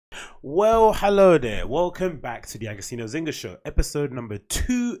Well, hello there. Welcome back to the Agostinho Zinga Show, episode number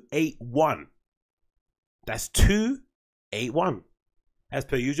 281. That's 281. As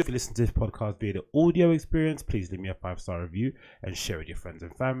per usual, if you listen to this podcast via the audio experience, please leave me a 5-star review and share with your friends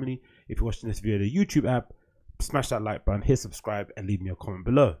and family. If you're watching this via the YouTube app, smash that like button, hit subscribe, and leave me a comment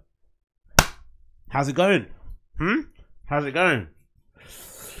below. How's it going? How's it going?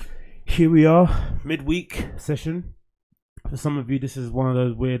 Here we are, midweek session. For some of you, this is one of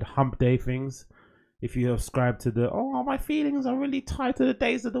those weird hump day things. If you subscribe to the, my feelings are really tied to the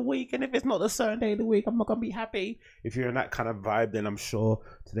days of the week, and if it's not a certain day of the week, I'm not going to be happy. If you're in that kind of vibe, then I'm sure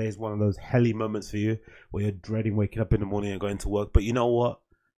today is one of those helly moments for you where you're dreading waking up in the morning and going to work. But you know what?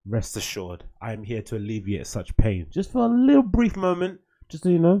 Rest assured, I am here to alleviate such pain. Just for a little brief moment, just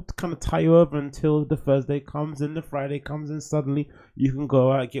to kind of tie you over until the Thursday comes and the Friday comes, and suddenly you can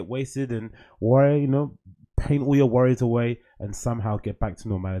go out, get wasted, and worry, paint all your worries away and somehow get back to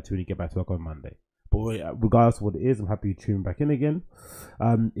normality when you get back to work on Monday. But regardless of what it is, I'm happy you tune back in again.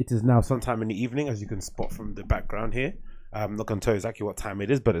 It is now sometime in the evening, as you can spot from the background here. I'm not going to tell you exactly what time it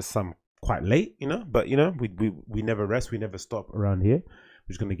is, but it's quite late, But, we never rest, we never stop around here.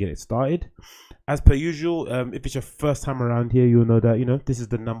 We're just going to get it started. As per usual, if it's your first time around here, you'll know that, this is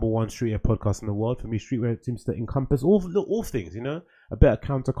the #1 streetwear podcast in the world. For me, streetwear seems to encompass all things, a bit of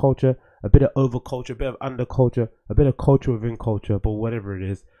counterculture, a bit of overculture, a bit of underculture, a bit of culture within culture. But whatever it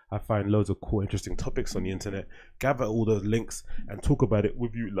is, I find loads of cool, interesting topics on the internet, gather all those links and talk about it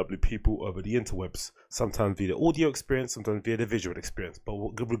with you lovely people over the interwebs. Sometimes via the audio experience, sometimes via the visual experience. But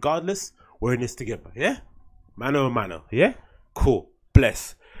regardless, we're in this together, yeah? Mano a mano, yeah? Cool.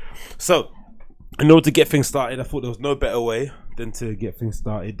 Bless. So, in order to get things started, I thought there was no better way than to get things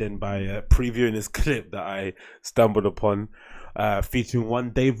started than by previewing this clip that I stumbled upon, featuring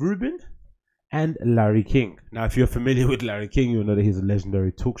one Dave Rubin and Larry King. Now, if you're familiar with Larry King, you'll know that he's a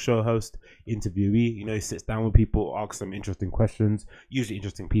legendary talk show host, interviewee. He sits down with people, asks them interesting questions, usually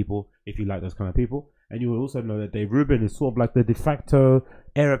interesting people, if you like those kind of people. And you will also know that Dave Rubin is sort of like the de facto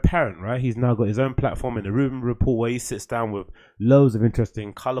heir apparent, right? He's now got his own platform in the Rubin Report, where he sits down with loads of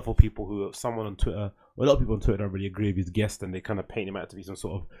interesting, colourful people who someone on Twitter, a lot of people on Twitter don't really agree with his guest, and they kind of paint him out to be some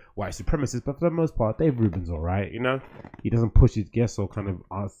sort of white supremacist. But for the most part, Dave Rubin's all right, He doesn't push his guests or kind of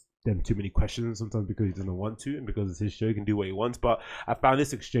ask them too many questions, sometimes because he doesn't want to and because it's his show, he can do what he wants. But I found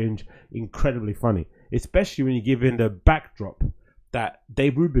this exchange incredibly funny, especially when you give in the backdrop that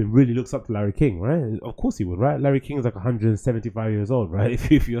Dave Rubin really looks up to Larry King, right? Of course he would, right? Larry King is like 175 years old, right?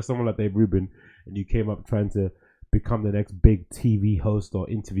 If you're someone like Dave Rubin and you came up trying to become the next big TV host or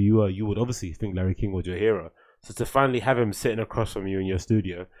interviewer, you would obviously think Larry King was your hero. So to finally have him sitting across from you in your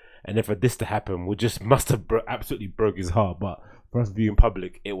studio, and then for this to happen, must have absolutely broke his heart. But for us viewing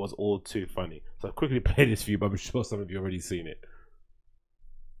public, it was all too funny. So I'll quickly play this for you, but I'm sure some of you already seen it.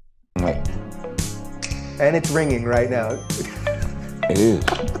 And it's ringing right now. It is.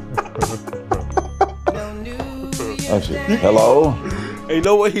 Hello? And you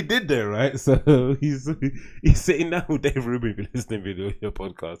know what he did there, right? So he's sitting down with Dave Rubin, if you're listening to your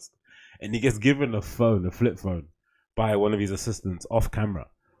podcast, and he gets given a flip phone, by one of his assistants off camera.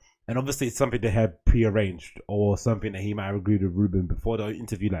 And obviously it's something they had prearranged, or something that he might have agreed with Rubin before the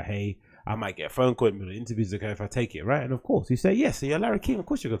interview, like, hey, I might get a phone call in the middle of the interview, is it okay if I take it, right? And of course, you say yes. So you're Larry King, of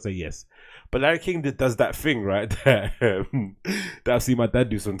course you're going to say yes. But Larry King does that thing, right, that I've seen my dad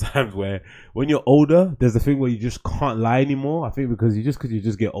do sometimes, where when you're older, there's a thing where you just can't lie anymore. I think because you just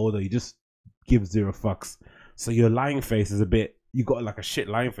get older, you just give zero fucks. So your lying face is you got like a shit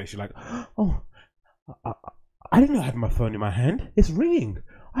lying face. You're like, oh, I didn't know I had my phone in my hand. It's ringing.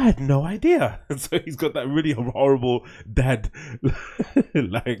 I had no idea. And so he's got that really horrible dad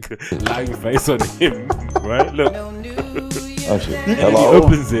like lying face on him, right? Look. Oh, shit. And he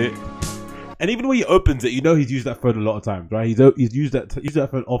opens it. And even when he opens it, he's used that phone a lot of times, right? He's used that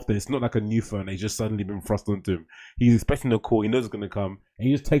phone often. It's not like a new phone. He's just suddenly been thrust onto him. He's expecting a call. He knows it's going to come. And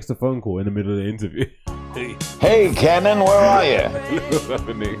he just takes the phone call in the middle of the interview. Hey, Cannon, where are you? Look what's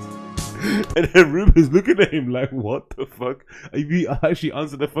happening. And then Rubin's looking at him like, what the fuck? I actually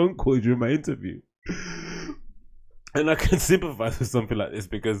answered the phone call during my interview. And I can sympathize with something like this,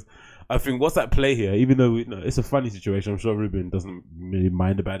 because I think what's at play here, even though it's a funny situation, I'm sure Rubin doesn't really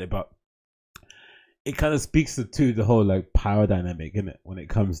mind about it, but it kind of speaks to the whole like power dynamic, innit? When it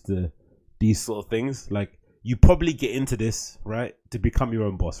comes to these sort of things. Like, you probably get into this, right, to become your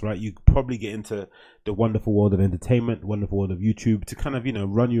own boss, right? You probably get into the wonderful world of entertainment, wonderful world of YouTube, to kind of,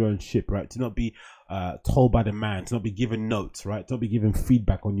 run your own ship, right? To not be told by the man, to not be given notes, right? To not be given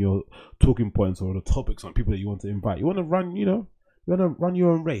feedback on your talking points or the topics on people that you want to invite. You want to run, you want to run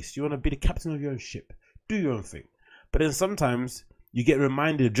your own race. You want to be the captain of your own ship. Do your own thing. But then sometimes you get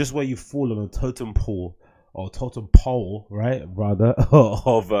reminded just where you fall on a totem pole, right? Rather,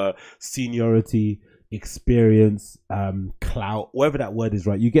 of seniority, experience, clout, whatever that word is,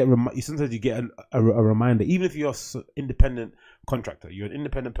 right? You get sometimes you get a reminder, even if you're an independent contractor, you're an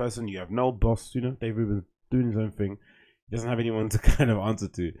independent person, you have no boss, you know, Dave Rubin's doing his own thing, he doesn't have anyone to kind of answer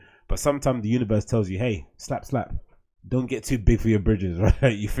to, but sometimes the universe tells you, hey, slap, don't get too big for your bridges,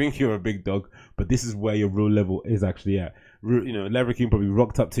 right? You think you're a big dog, but this is where your real level is actually at. You know, Larry King probably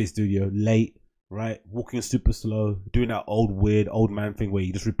rocked up to his studio late, right? Walking super slow, doing that weird old man thing where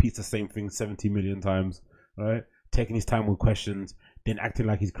he just repeats the same thing 70 million times, right? Taking his time with questions, then acting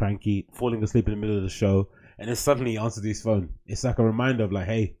like he's cranky, falling asleep in the middle of the show, and then suddenly he answers his phone. It's like a reminder of like,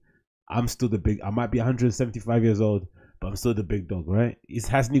 hey, I might be 175 years old, but I'm still the big dog, right?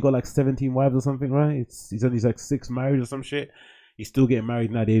 Hasn't he got like 17 wives or something, right? He's only like 6 married or some shit. He's still getting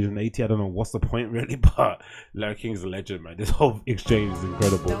married now at the age of 80. I don't know what's the point really, but Larry King's a legend, man. This whole exchange is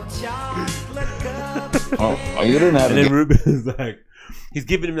incredible. Oh, you didn't have and then Ruben is like, he's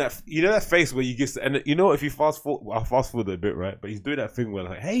giving him that, you know, that face where you get, and you know, if you fast forward, I'll fast forward a bit, right? But he's doing that thing where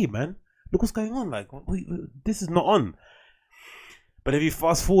like, hey man, look what's going on. Like, this is not on. But if you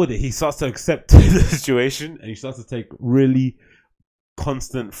fast forward it, he starts to accept the situation and he starts to take really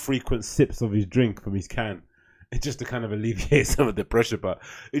constant, frequent sips of his drink from his can. It's just to kind of alleviate some of the pressure. But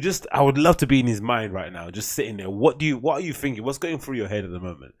I would love to be in his mind right now, just sitting there. What are you thinking? What's going through your head at the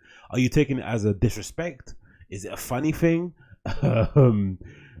moment? Are you taking it as a disrespect? Is it a funny thing?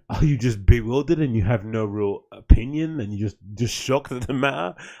 Are you just bewildered and you have no real opinion and you just shocked at the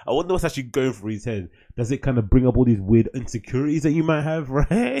matter? I wonder what's actually going through his head. Does it kind of bring up all these weird insecurities that you might have,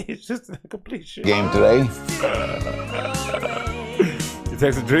 right? It's just a complete shit. Game today. He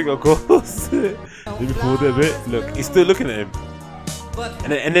takes a drink, of course. Let me forward it a bit. Look, he's still looking at him.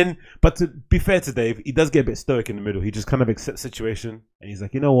 And then, but to be fair to Dave, he does get a bit stoic in the middle. He just kind of accepts the situation and he's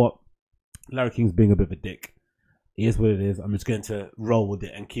like, you know what? Larry King's being a bit of a dick. It is what it is. I'm just going to roll with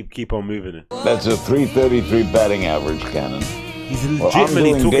it and keep on moving it. That's a 333 batting average, Cannon. He's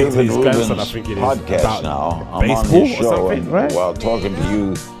legitimately talking David to his grandson, I Rubin's think it is. Podcast now. I'm on baseball his or show, something, and right? while talking to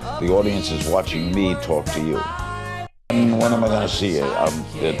you, the audience is watching me talk to you. And when am I going to see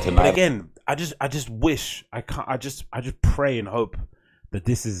it? Tonight. But again, I just wish I just pray and hope that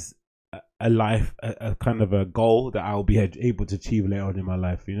this is a life, a kind of a goal that I'll be able to achieve later on in my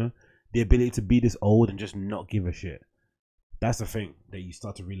life. You know, the ability to be this old and just not give a shit. That's the thing that you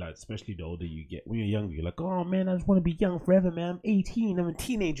start to realize, especially the older you get. When you're younger, you're like, oh man, I just want to be young forever, man. I'm 18, I'm a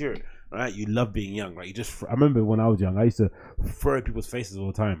teenager, right? You love being young, right? I remember when I was young, I used to throw at people's faces all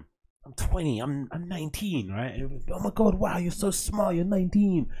the time. I'm 20, I'm 19, right? And, oh my God, wow, you're so smart, you're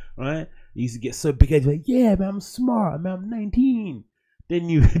 19, right? You used to get so big-headed, like, yeah, man, I'm smart, man, I'm 19. Then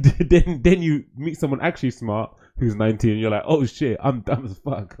you then you meet someone actually smart who's 19 and you're like, oh shit, I'm dumb as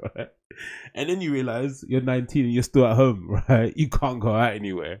fuck, right? And then you realize you're 19 and you're still at home, right? You can't go out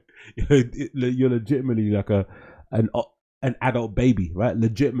anywhere. You're legitimately like an adult baby, right?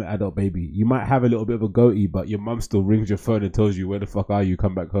 Legitimate adult baby. You might have a little bit of a goatee, but your mum still rings your phone and tells you, where the fuck are you?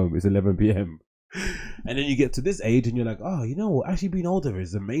 Come back home. It's 11 p.m. And then you get to this age and you're like, oh, you know what? Actually being older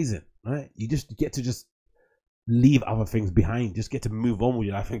is amazing, right? You just get to just leave other things behind. Just get to move on with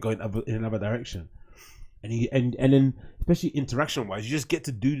your life and go in another direction. And then especially interaction wise, you just get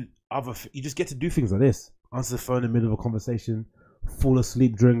to do things like this. Answer the phone in the middle of a conversation, fall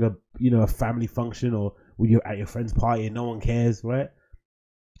asleep during a family function or when you're at your friend's party and no one cares, right?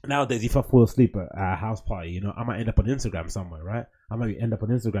 Nowadays, if I fall asleep at a house party, I might end up on Instagram somewhere, right? I might end up on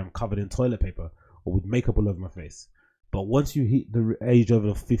Instagram covered in toilet paper or with makeup all over my face. But once you hit the age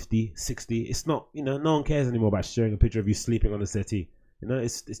over 50, 60, it's not, no one cares anymore about sharing a picture of you sleeping on the settee.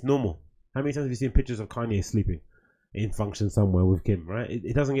 It's normal. How many times have you seen pictures of Kanye sleeping in function somewhere with Kim, right?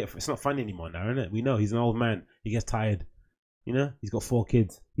 It's not funny anymore now, isn't it? We know he's an old man. He gets tired. He's got 4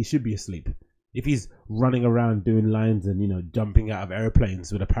 kids. He should be asleep. If he's running around doing lines and, jumping out of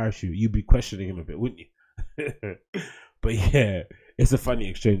airplanes with a parachute, you'd be questioning him a bit, wouldn't you? But yeah, it's a funny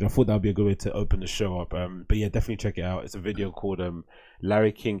exchange. I thought that would be a good way to open the show up. But yeah, definitely check it out. It's a video called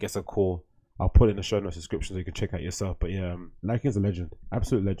Larry King Gets a Call. I'll put it in the show notes description so you can check out yourself. But yeah, Larry King's a legend,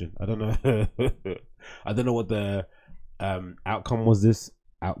 absolute legend. I don't know, I don't know what the outcome was.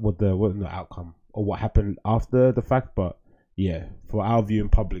 What the outcome or what happened after the fact, but yeah, for our view in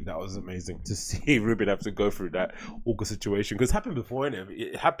public, that was amazing to see Rubin have to go through that awkward situation because it happened before, innit?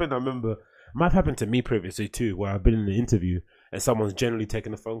 It happened. I remember it might have happened to me previously too, where I've been in an interview and someone's generally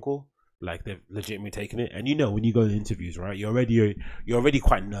taken a phone call. Like they've legitimately taken it, and when you go to interviews, right, you're already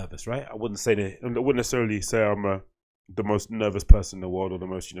quite nervous, right? I wouldn't necessarily say I'm the most nervous person in the world or the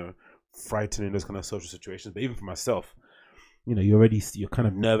most frightening in those kind of social situations, but even for myself, you know, you're kind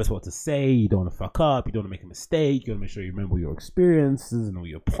of nervous what to say. You don't want to fuck up. You don't want to make a mistake. You want to make sure you remember your experiences and all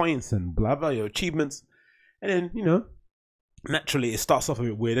your points and blah blah, your achievements. And then, you know, naturally it starts off a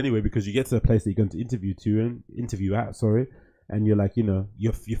bit weird anyway, because you get to the place that you're going to interview at, and you're like, you know,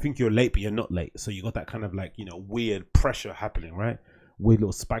 you think you're late, but you're not late. So you got that kind of like, you know, weird pressure happening, right? Weird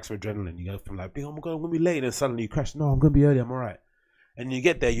little spikes of adrenaline. You go from like, oh my God, I'm gonna be late, and then suddenly you crash. No, I'm gonna be early. I'm all right. And you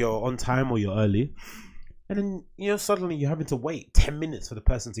get there, you're on time or you're early, and then, you know, suddenly you're having to wait 10 minutes for the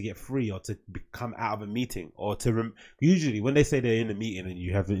person to get free or to come out of a meeting, or to usually when they say they're in a meeting and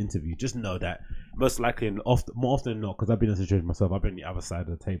you have an interview, just know that most likely and more often than not, because I've been in a situation myself, I've been on the other side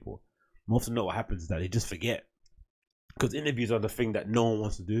of the table. More often than not, what happens is that they just forget, because interviews are the thing that no one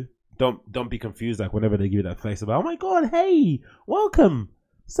wants to do. Don't be confused, like whenever they give you that face about, oh my God, hey, welcome,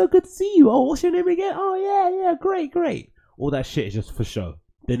 so good to see you. Oh, what's your name again? Oh yeah, great. All that shit is just for show.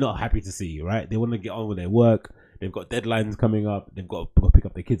 They're not happy to see you, right? They want to get on with their work. They've got deadlines coming up. They've got to pick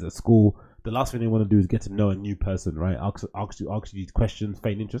up their kids at school. The last thing they want to do is get to know a new person, right? Ask you these questions,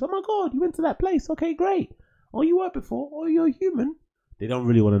 feign interest. Oh my God, you went to that place. Okay, great. Oh, you worked before. Oh, you're a human. They don't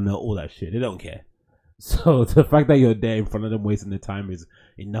really want to know all that shit. They don't care. So the fact that you're there in front of them wasting their time is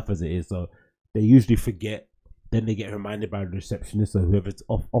enough as it is. So they usually forget. Then they get reminded by the receptionist or whoever's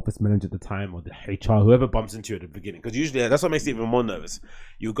office manager at the time, or the HR, whoever bumps into you at the beginning. Because usually that's what makes it even more nervous.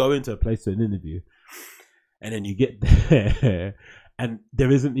 You go into a place to an interview, and then you get there, and there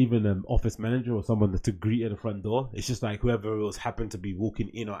isn't even an office manager or someone to greet at the front door. It's just like whoever was happened to be walking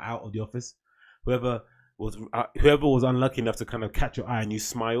in or out of the office, whoever was unlucky enough to kind of catch your eye and you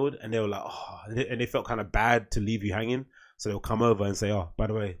smiled, and they were like, oh, and they felt kind of bad to leave you hanging, so they'll come over and say, oh, by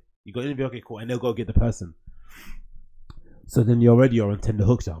the way, you got an interview, okay, cool, and they'll go get the person. So then you're on tender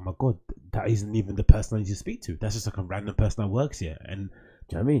hooks. Like, oh my God, that isn't even the person I need to speak to. That's just like a random person that works here. And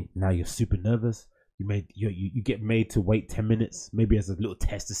do you know what I mean? Now you're super nervous. You get made to wait 10 minutes, maybe as a little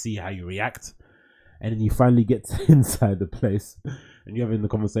test to see how you react. And then you finally get inside the place, and you're having the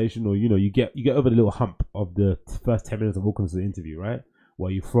conversation, or, you know, you get over the little hump of the first 10 minutes of welcome to the interview, right? Where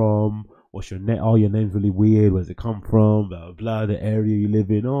are you from? What's your name? Oh, your name's really weird. Where's it come from? Blah, blah, blah. The area you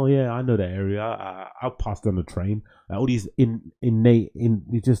live in. Oh, yeah, I know that area. I'll pass on the train. Like, all these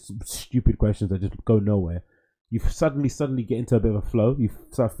just stupid questions that just go nowhere. You suddenly get into a bit of a flow. You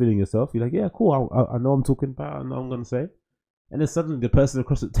start feeling yourself. You're like, yeah, cool. I know I'm talking about. I know I'm going to say. And then suddenly the person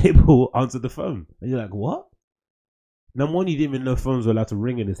across the table answered the phone. And you're like, what? Number one, you didn't even know phones were allowed to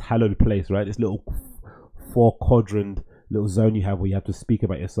ring in this hallowed place, right? This little 4-quadrant little zone you have where you have to speak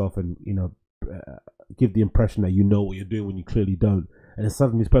about yourself and, you know, give the impression that you know what you're doing when you clearly don't. And then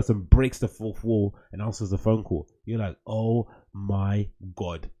suddenly this person breaks the fourth wall and answers the phone call. You're like, oh my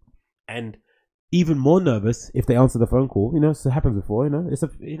God. And even more nervous if they answer the phone call. You know, it happens before. You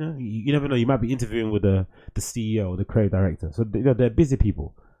know, you never know. You might be interviewing with the CEO or the creative director. So, you know, they're busy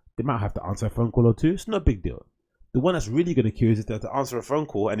people. They might have to answer a phone call or two. It's no big deal. The one that's really going to cure is if they have to answer a phone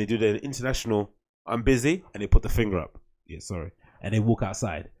call and they do the international, I'm busy, and they put the finger up. Yeah, sorry. And they walk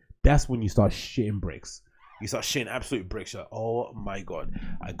outside. That's when you start shitting bricks. You start shitting absolute bricks. You're like, oh my God,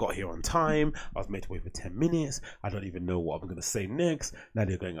 I got here on time. I was made to wait for 10 minutes. I don't even know what I'm going to say next. Now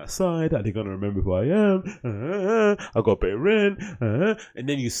they're going outside. Are they going to remember who I am? I got to pay rent. And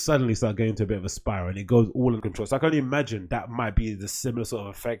then you suddenly start going into a bit of a spiral, and it goes all under control. So I can only imagine that might be the similar sort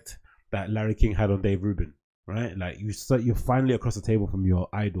of effect that Larry King had on Dave Rubin, right? Like you're finally across the table from your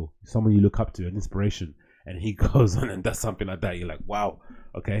idol, someone you look up to, an inspiration. And he goes on and does something like that. You're like, wow,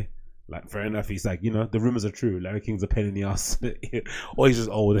 okay. Like, fair enough. He's like, you know, the rumors are true. Larry King's a pain in the ass. Or he's just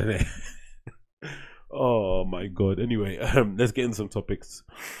old, isn't it? Oh, my God. Anyway, let's get into some topics.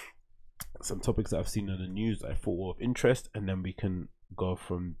 Some topics that I've seen in the news that I thought were of interest. And then we can go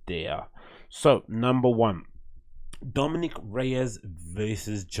from there. So, number one. Dominick Reyes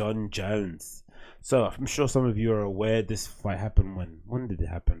versus Jon Jones. So, I'm sure some of you are aware this fight happened when? When did it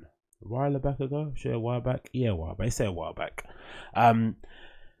happen? A while back ago? Sure, a while back? Yeah, a while back. I say a while back.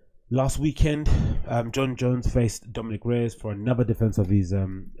 Last weekend, Jon Jones faced Dominick Reyes for another defense of his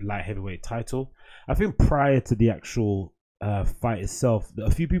light heavyweight title. I think prior to the actual fight itself,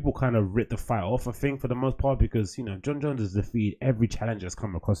 a few people kind of ripped the fight off, I think, for the most part, because, you know, Jon Jones has defeated every challenger that's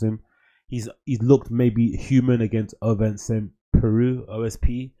come across him. He's looked maybe human against Ovin Peru,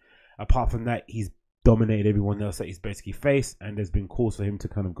 OSP. Apart from that, he's dominated everyone else that he's basically faced, and there's been calls for him to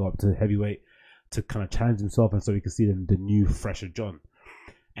kind of go up to heavyweight to kind of challenge himself, and so we can see the new fresher Jon.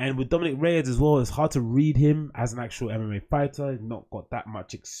 And with Dominick Reyes as well, it's hard to read him as an actual MMA fighter. He's not got that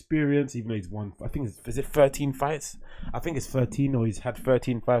much experience, even though he's won, I think, is it 13 fights? I think it's 13, or he's had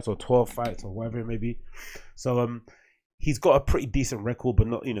 13 fights or 12 fights or whatever it may be. So he's got a pretty decent record, but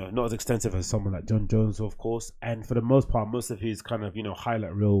not not as extensive as someone like Jon Jones, of course. And for the most part, most of his kind of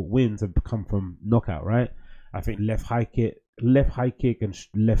highlight reel wins have come from knockout, right? I think left high kick, and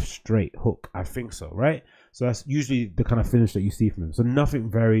left straight hook. I think so, right? So that's usually the kind of finish that you see from him. So nothing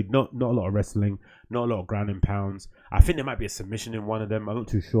varied, not a lot of wrestling, not a lot of ground and pounds. I think there might be a submission in one of them. I'm not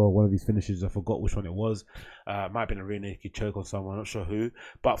too sure. One of these finishes, I forgot which one it was. Might have been a rear naked choke on someone. I'm not sure who.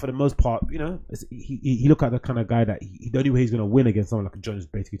 But for the most part, he looked like the kind of guy that the only way he's going to win against someone like Jon is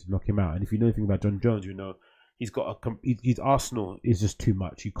basically to knock him out. And if you know anything about Jon Jones, he's got his arsenal is just too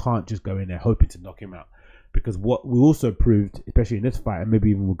much. You can't just go in there hoping to knock him out. Because what we also proved, especially in this fight, and maybe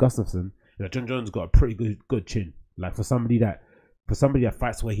even with Gustafsson, that Jon Jones got a pretty good chin. Like for somebody that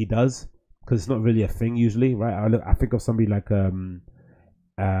fights where he does, because it's not really a thing usually, right? I think of somebody like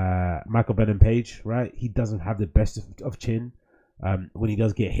Michael Venom Page, right? He doesn't have the best of chin. When he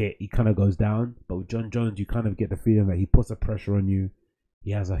does get hit, he kind of goes down. But with Jon Jones, you kind of get the feeling that he puts a pressure on you.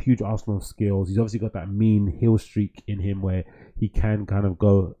 He has a huge arsenal of skills. He's obviously got that mean heel streak in him where he can kind of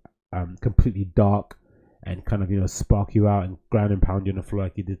go completely dark and kind of spark you out and ground and pound you on the floor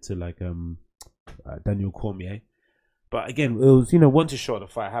like he did to like Daniel Cormier. But again, it was one to show the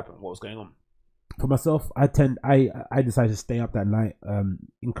fight happened. What was going on? For myself, I decided to stay up that night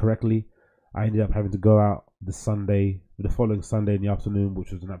incorrectly. I ended up having to go out the following Sunday in the afternoon,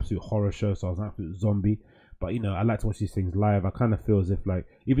 which was an absolute horror show. So I was an absolute zombie. But I like to watch these things live. I kind of feel as if like,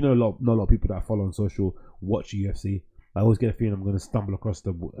 even though not a lot of people that I follow on social watch UFC, I always get a feeling I'm going to stumble across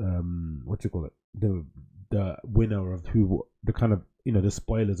the the winner of who, the kind of the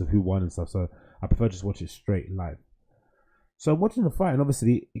spoilers of who won and stuff. So I prefer just watch it straight live. So I'm watching the fight, and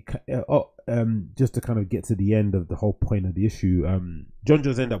obviously, just to kind of get to the end of the whole point of the issue, Jon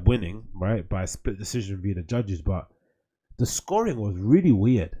Jones ended up winning, right, by a split decision via the judges, but the scoring was really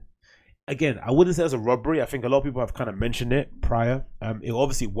weird. Again, I wouldn't say it was a robbery. I think a lot of people have kind of mentioned it prior. It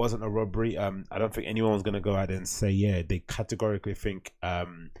obviously wasn't a robbery. I don't think anyone was going to go out and say, yeah, they categorically think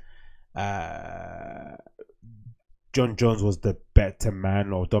Jon Jones was the better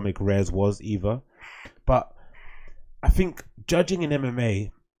man or Dominick Reyes was either. But I think judging in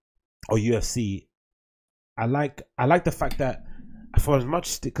MMA or UFC, I like the fact that for as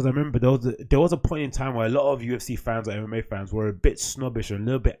much, because I remember there was a point in time where a lot of UFC fans or MMA fans were a bit snobbish and a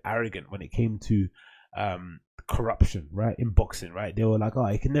little bit arrogant when it came to corruption, right, in boxing, right? They were like, oh,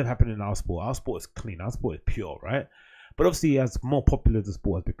 it can never happen in our sport. Our sport is clean. Our sport is pure, right? But obviously, as more popular the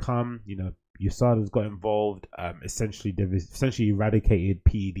sport has become, USADA's got involved. Essentially, they've eradicated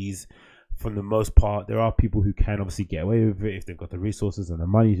PEDs. For the most part, there are people who can obviously get away with it if they've got the resources and the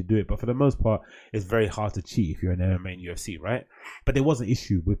money to do it. But for the most part, it's very hard to cheat if you're in MMA and UFC, right? But there was an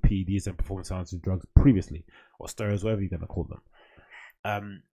issue with PEDs and performance enhancing drugs previously, or steroids, whatever you're going to call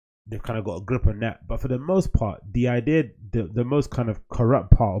them. They've kind of got a grip on that. But for the most part, the idea, the most kind of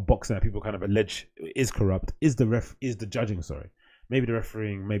corrupt part of boxing that people kind of allege is corrupt is the judging. Sorry, maybe the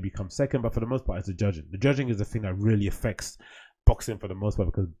refereeing maybe comes second, but for the most part, it's the judging. The judging is the thing that really affects boxing for the most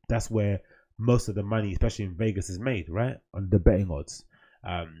part, because that's where most of the money, especially in Vegas, is made, right, on the betting odds.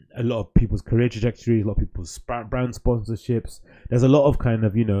 A lot of people's career trajectory, a lot of people's brand sponsorships. There's a lot of kind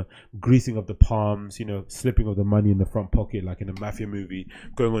of greasing of the palms, slipping of the money in the front pocket, like in a mafia movie,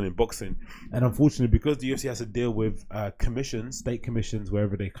 going on in boxing. And unfortunately, because the UFC has to deal with commissions, state commissions,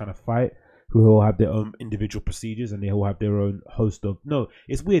 wherever they kind of fight, who all have their own individual procedures, and they all have their own host of, no,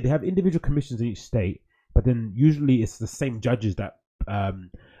 it's weird, they have individual commissions in each state, but then usually it's the same judges that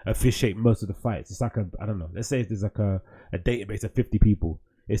officiate most of the fights. It's like I don't know, let's say if there's like a database of 50 people,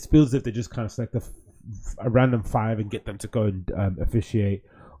 it feels as if they just kind of select a random 5 and get them to go and officiate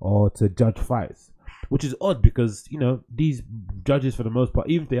or to judge fights, which is odd because these judges, for the most part,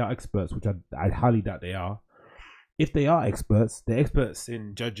 even if they are experts, which I highly doubt they are, if they are experts, they're experts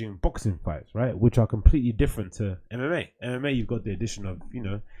in judging boxing fights, right, which are completely different to MMA. You've got the addition of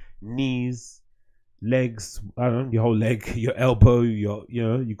knees, legs, I don't know, your whole leg, your elbow,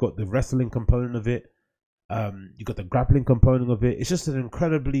 you got the wrestling component of it, you got the grappling component of it. It's just an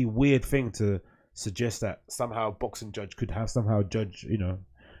incredibly weird thing to suggest that somehow a boxing judge could have somehow judge an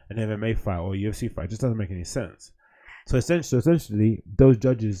MMA fight or a UFC fight. It just doesn't make any sense. So essentially those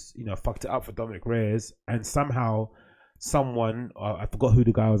judges fucked it up for Dominick Reyes, and somehow someone, I forgot who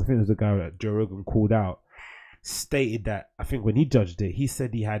the guy was, I think it was the guy that Joe Rogan called out, stated that, I think when he judged it, he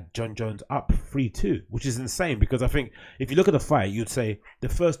said he had Jon Jones up 3-2, which is insane, because I think if you look at the fight, you'd say the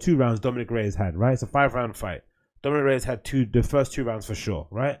first 2 rounds Dominick Reyes had, right? It's a 5-round fight. Dominick Reyes had the first 2 rounds for sure,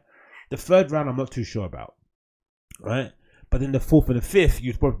 right? The 3rd round I'm not too sure about, right? But then the 4th and the 5th,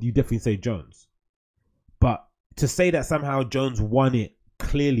 you definitely say Jones. But to say that somehow Jones won it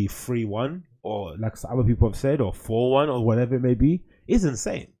clearly 3-1 or like other people have said, or 4-1 or whatever it may be, is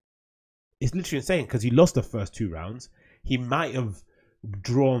insane. It's literally insane because he lost the first 2 rounds. He might have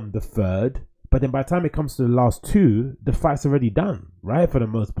drawn the third, but then by the time it comes to the last 2, the fight's already done, right? For the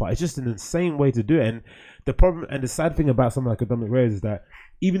most part, it's just an insane way to do it. And the problem and the sad thing about someone like a Dominick Reyes is that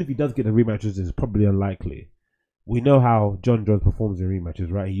even if he does get the rematches, it's probably unlikely. We know how Jon Jones performs in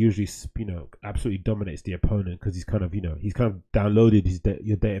rematches, right? He usually, absolutely dominates the opponent because he's kind of downloaded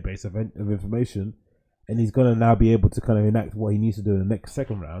your database of information, and he's gonna now be able to kind of enact what he needs to do in the next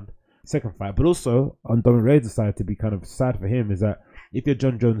second fight. But also on Dominick Reyes' side, to be kind of sad for him, is that if you're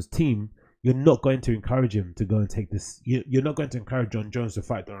Jon Jones' team, you're not going to encourage him to go and take this. You're not going to encourage Jon Jones to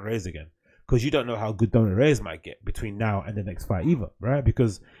fight Dominick Reyes again, because you don't know how good Dominick Reyes might get between now and the next fight either, right?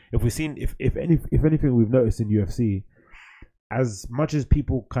 Because if anything we've noticed in UFC, as much as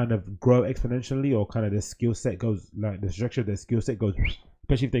people kind of grow exponentially, or kind of their skill set goes, like the structure of their skill set goes,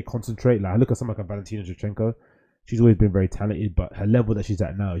 especially if they concentrate. Like I look at someone like Valentina Shevchenko, she's always been very talented, but her level that she's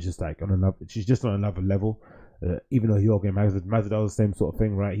at now is just like on another. She's just on another level. Even though Jorge Masvidal was the same sort of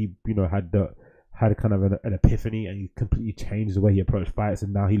thing, right? He had kind of an epiphany, and he completely changed the way he approached fights,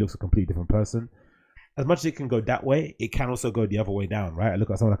 and now he looks a completely different person. As much as it can go that way, it can also go the other way down, right? I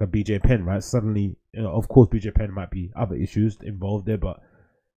look at someone like a BJ Penn, right? Suddenly, of course, BJ Penn might be other issues involved there, but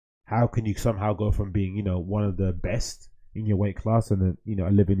how can you somehow go from being, one of the best in your weight class and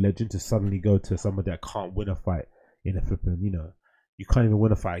a living legend to suddenly go to somebody that can't win a fight in a flipping, you can't even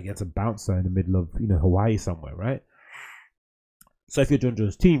win a fight against a bouncer in the middle of, Hawaii somewhere, right? So if you're Jon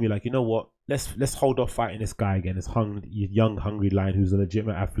Jones' team, you're like, you know what? Let's hold off fighting this guy again. This young, hungry lion who's a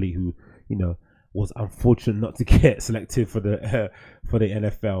legitimate athlete who, was unfortunate not to get selected for the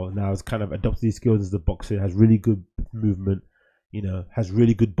NFL. Now has kind of adopted these skills as a boxer, has really good movement, has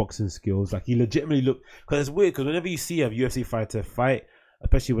really good boxing skills. Like he legitimately because it's weird, because whenever you see a UFC fighter fight,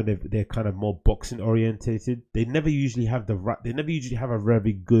 especially when they're kind of more boxing orientated, they never usually have a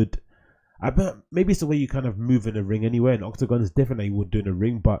very good. Maybe it's the way you kind of move in the ring anyway. An octagon is different than you would do in a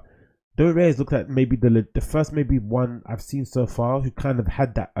ring, but Dominick Reyes looked at maybe the first one I've seen so far who kind of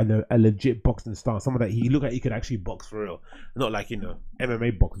had that a legit boxing stance. Someone that he looked like he could actually box for real, not like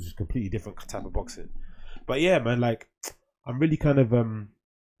MMA box, which is a completely different type of boxing. But yeah, man, like I'm really kind of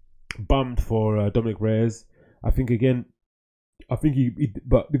bummed for Dominick Reyes. I think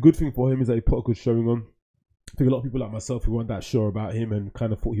but the good thing for him is that he put a good showing on. I think a lot of people like myself who weren't that sure about him and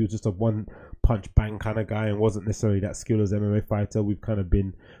kind of thought he was just a one punch bang kind of guy and wasn't necessarily that skilled as an MMA fighter, we've kind of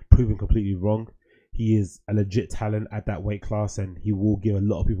been proven completely wrong. He is a legit talent at that weight class, and he will give a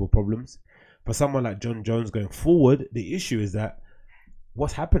lot of people problems. For someone like Jon Jones going forward, the issue is that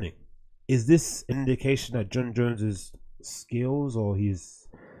what's happening? Is this an indication that Jon Jones's skills or his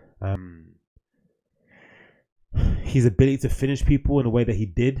ability to finish people in a way that he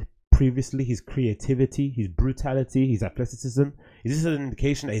did previously, his creativity, his brutality, his athleticism, is this an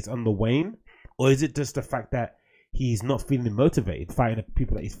indication that he's on the wane? Or is it just the fact that he's not feeling motivated fighting the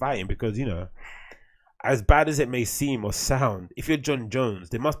people that he's fighting? Because, as bad as it may seem or sound, if you're Jon Jones,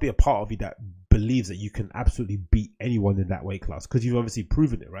 there must be a part of you that believes that you can absolutely beat anyone in that weight class, because you've obviously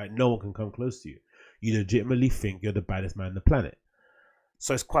proven it, right? No one can come close to you. You legitimately think you're the baddest man on the planet.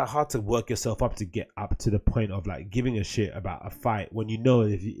 So it's quite hard to work yourself up to get up to the point of like giving a shit about a fight when you know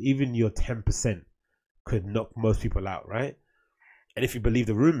if even your 10% could knock most people out, right? And if you believe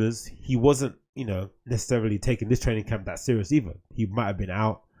the rumors, he wasn't, necessarily taking this training camp that serious either. He might have been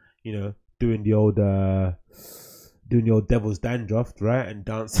out, doing the old devil's dandruff, right, and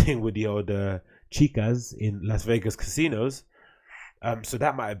dancing with the old chicas in Las Vegas casinos. So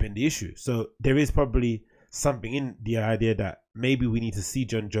that might have been the issue. So there is probably something in the idea that maybe we need to see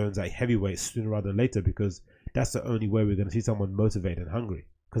Jon Jones at heavyweight sooner rather than later, because that's the only way we're going to see someone motivated and hungry.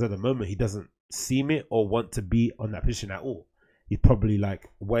 Because at the moment, he doesn't seem it or want to be on that position at all. He's probably like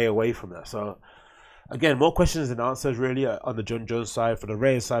way away from that. So again, more questions than answers really on the Jon Jones side. For the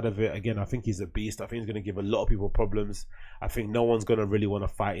Reyes side of it, again, I think he's a beast. I think he's going to give a lot of people problems. I think no one's going to really want to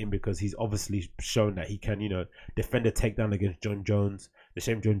fight him because he's obviously shown that he can, defend a takedown against Jon Jones. The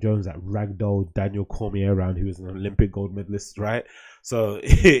same Jon Jones that ragdolled Daniel Cormier around, who was an Olympic gold medalist, right? So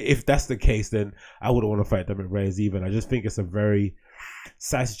if that's the case, then I wouldn't want to fight Dominick Reyes even. I just think it's a very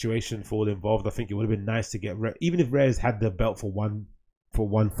sad situation for all involved. I think it would have been nice to get even if Reyes had the belt for one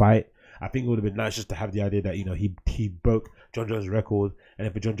fight. I think it would have been nice just to have the idea that he broke Jon Jones' record, and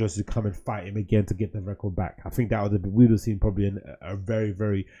if Jon Jones would come and fight him again to get the record back, I think that we would have seen probably a very,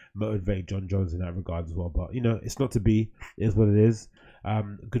 very motivated Jon Jones in that regard as well. But it's not to be. It is what it is.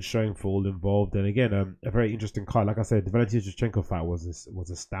 Good showing for all involved, and again, a very interesting card. Like I said, the Valentina Shevchenko fight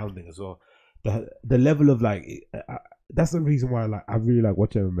was astounding as well. The level of that's the reason why I really like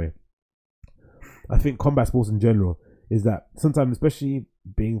watching MMA. I think combat sports in general is that sometimes, especially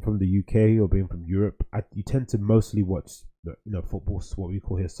being from the UK or being from Europe, you tend to mostly watch, football, what we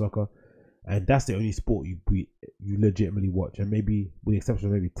call here soccer, and that's the only sport you legitimately watch, and maybe with the exception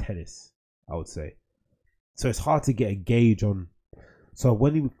of maybe tennis, I would say. So it's hard to get a gauge on. So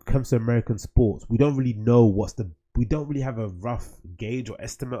when it comes to American sports, we don't really know we don't really have a rough gauge or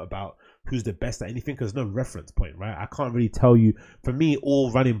estimate about who's the best at anything, because there's no reference point, right? I can't really tell you. For me,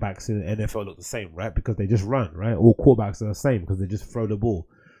 all running backs in the NFL look the same, right? Because they just run, right? All quarterbacks are the same because they just throw the ball.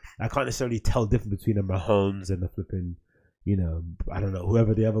 I can't necessarily tell the difference between the Mahomes and the flipping, I don't know,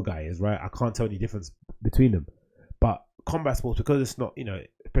 whoever the other guy is, right? I can't tell any difference between them. But combat sports, because it's not,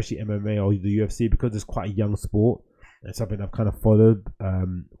 especially MMA or the UFC, because it's quite a young sport, and something I've kind of followed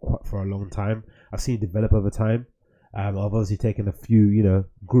for a long time. I've seen it develop over time. I've obviously taken a few,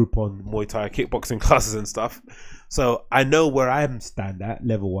 Groupon Muay Thai kickboxing classes and stuff. So I know where I stand at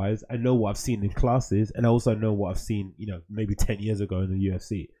level-wise. I know what I've seen in classes, and I also know what I've seen, maybe 10 years ago in the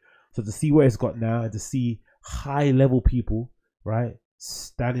UFC. So to see where it's got now, and to see high-level people, right,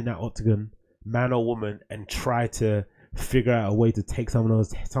 standing at octagon, man or woman, and try to figure out a way to take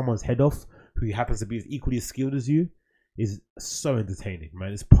someone's head off who happens to be as equally as skilled as you, is so entertaining,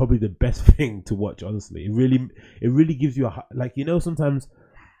 man. It's probably the best thing to watch, honestly. It really gives you sometimes,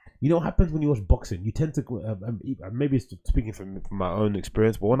 what happens when you watch boxing? You tend to, maybe it's speaking from my own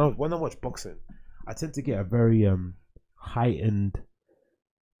experience, but when I watch boxing, I tend to get a very heightened,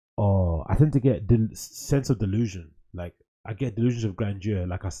 I tend to get sense of delusion. Like, I get delusions of grandeur.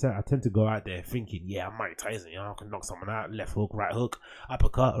 Like I said, I tend to go out there thinking, yeah, I'm Mike Tyson, I can knock someone out, left hook, right hook,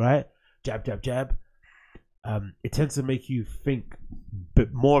 uppercut, right? Jab, jab, jab. It tends to make you think a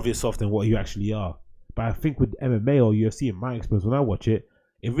bit more of yourself than what you actually are. But I think with MMA or UFC, in my experience, when I watch it,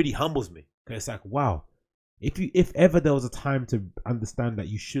 it really humbles me. Because it's like, wow, if ever there was a time to understand that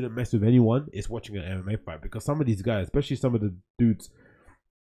you shouldn't mess with anyone, it's watching an MMA fight. Because some of these guys, especially some of the dudes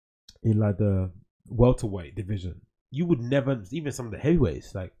in like the welterweight division, you would never, even some of the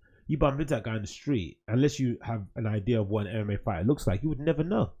heavyweights, like you bump into that guy in the street, unless you have an idea of what an MMA fight looks like, you would never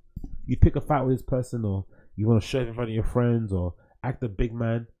know. You'd pick a fight with this person, or you want to show it in front of your friends, or act a big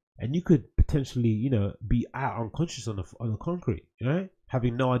man, and you could potentially, be out unconscious on the concrete,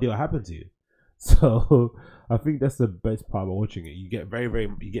 having no idea what happened to you. So I think that's the best part about watching it. You get very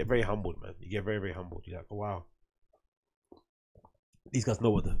humbled, man. You get very, very humbled. You're like, oh, wow, these guys know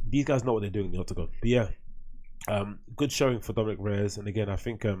what they're doing in the octagon. But yeah, good showing for Dominick Reyes. And again, I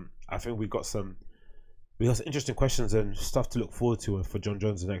think we got some interesting questions and stuff to look forward to for Jon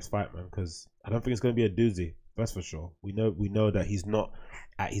Jones' next fight, man. Because I don't think it's going to be a doozy. That's for sure. We know that he's not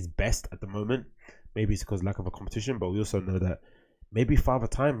at his best at the moment. Maybe it's because of lack of a competition, but we also know that maybe Father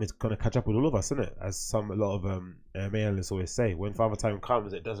Time is going to catch up with all of us, isn't it? As a lot of MMA analysts always say, when Father Time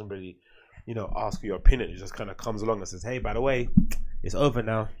comes, it doesn't really, ask for your opinion. It just kind of comes along and says, hey, by the way, it's over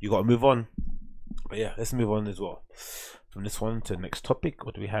now. You got to move on. But yeah, let's move on as well. From this one to the next topic,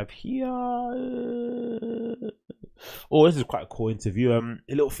 what do we have here? Oh, this is quite a cool interview. A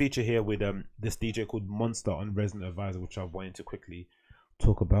little feature here with this DJ called Monster on Resident Advisor, which I wanted to quickly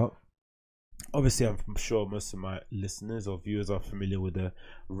talk about. Obviously, I'm sure most of my listeners or viewers are familiar with the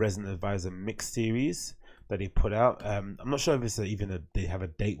Resident Advisor mix series that they put out. I'm not sure if it's they have a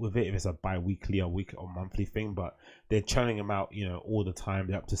date with it, if it's a bi-weekly or week or monthly thing, but they're churning them out, all the time.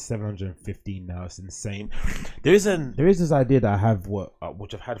 They're up to 715 now. It's insane. There is this idea that I have,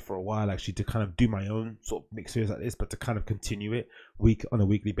 which I've had for a while actually, to kind of do my own sort of mix series like this, but to kind of continue it on a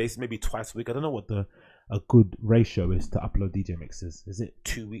weekly basis, maybe twice a week. I don't know what a good ratio is to upload DJ mixes. Is it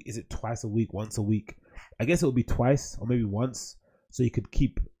 2 weeks? Is it twice a week? Once a week? I guess it would be twice or maybe once, so you could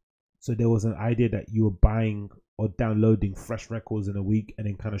keep. So there was an idea that you were buying or downloading fresh records in a week and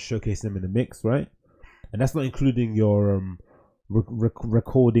then kind of showcasing them in the mix, right? And that's not including your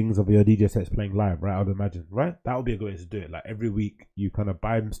recordings of your DJ sets playing live, right? I would imagine, right? That would be a good way to do it. Like every week you kind of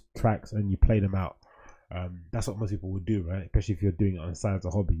buy tracks and you play them out. That's what most people would do, right? Especially if you're doing it on the side as a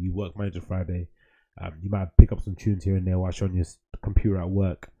hobby. You work Monday to Friday. You might pick up some tunes here and there while you're on your computer at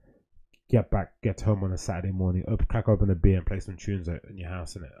work. Get home on a Saturday morning, crack open a beer and play some tunes in your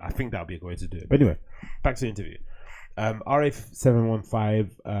house. And I think that would be a good way to do it. But anyway, back to the interview.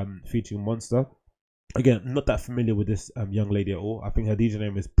 RA.715 featuring Monster. Again, not that familiar with this young lady at all. I think her DJ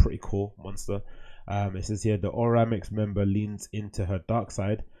name is pretty cool, Monster. It says here, the Oramix member leans into her dark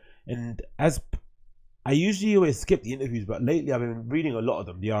side. And as I usually always skip the interviews, but lately I've been reading a lot of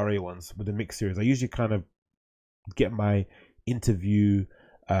them, the RA ones with the mix series. I usually kind of get my interview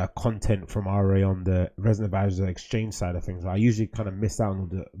content from RA on the resident advisor exchange side of things. I usually kind of miss out on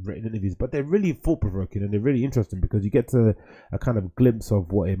the written interviews, but they're really thought-provoking and they're really interesting because you get to a kind of glimpse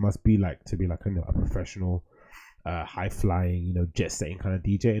of what it must be like to be like a professional, high-flying, jet-setting kind of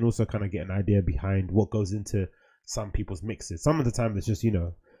DJ, and also kind of get an idea behind what goes into some people's mixes. Some of the time it's just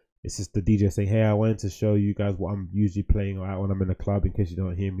it's just the DJ saying, hey, I wanted to show you guys what I'm usually playing out when I'm in a club in case you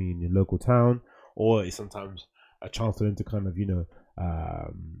don't hear me in your local town. Or it's sometimes a chance for them to kind of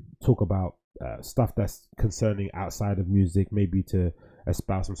talk about stuff that's concerning outside of music, maybe to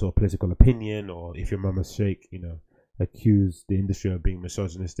espouse some sort of political opinion, or if your mama's shake, accuse the industry of being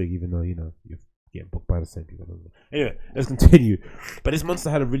misogynistic, even though you're getting booked by the same people. Anyway, let's continue. But this Monster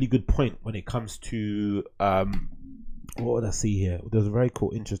had a really good point when it comes to what did I see here? There's a very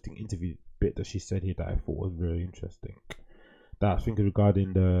cool, interesting interview bit that she said here that I thought was very interesting. That I think is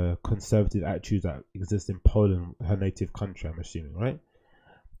regarding the conservative attitudes that exist in Poland, her native country, I'm assuming, right?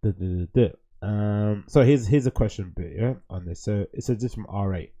 So here's a question bit, yeah, on this. So it says this from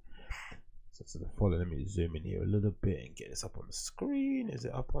RA. So the follow. Let me zoom in here a little bit and get this up on the screen. Is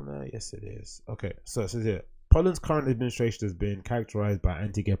it up on there? Yes, it is. Okay, so it says here, Poland's current administration has been characterized by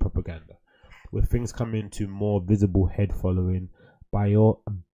anti-gay propaganda, with things coming to more visible head following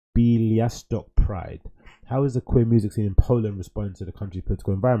Białystok Pride. How is the queer music scene in Poland responding to the country's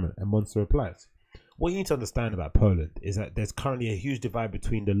political environment? And Monster replies, what you need to understand about Poland is that there's currently a huge divide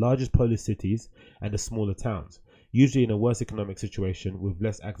between the largest Polish cities and the smaller towns, usually in a worse economic situation with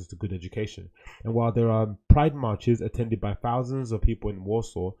less access to good education. And while there are pride marches attended by thousands of people in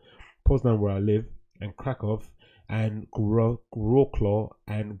Warsaw, Poznan where I live, and Krakow, and Wrocław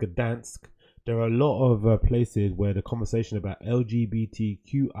and Gdansk, there are a lot of places where the conversation about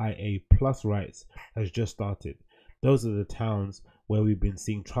LGBTQAI plus rights has just started. Those are the towns where we've been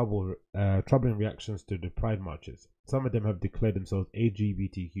seeing troubling reactions to the pride marches. Some of them have declared themselves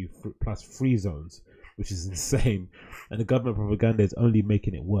LGBTQ plus free zones, which is insane, and the government propaganda is only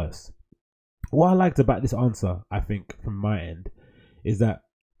making it worse. What I liked about this answer, I think, from my end, is that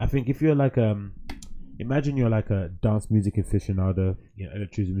I think if you're like imagine you're like a dance music aficionado,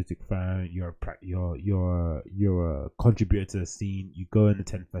 electronic music fan, you're a contributor to the scene, you go and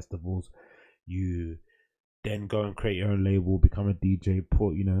attend festivals, you then go and create your own label, become a DJ,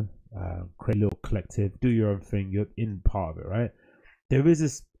 create a little collective, do your own thing, you're in part of it, right? There is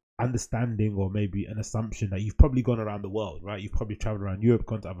this understanding, or maybe an assumption, that you've probably gone around the world, right? You've probably traveled around Europe,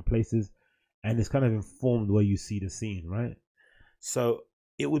 gone to other places, and it's kind of informed where you see the scene, right? So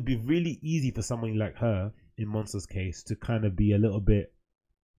it would be really easy for someone like her, in Monster's case, to kind of be a little bit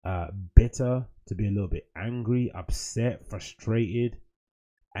bitter, to be a little bit angry, upset, frustrated,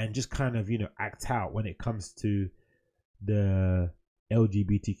 and just kind of, act out when it comes to the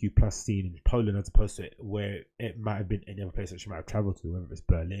LGBTQ plus scene in Poland, as opposed to where it might have been any other place that she might have traveled to, whether it's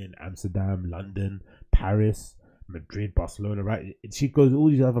Berlin, Amsterdam, London, Paris, Madrid, Barcelona, right? She goes to all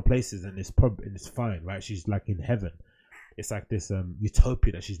these other places and it's fine, right? She's like in heaven. It's like this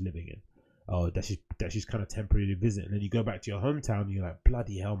utopia that she's living in, or that she's kind of temporarily visiting. And then you go back to your hometown and you're like,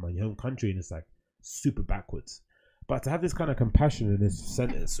 bloody hell, man, your home country, and it's like super backwards. But to have this kind of compassion in this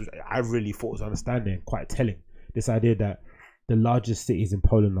sentence, which I really thought was understanding and quite telling. This idea that the largest cities in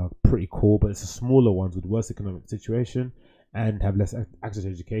Poland are pretty cool, but it's the smaller ones with worse economic situation and have less access to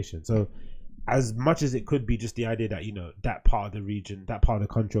education. So as much as it could be just the idea that, that part of the region, that part of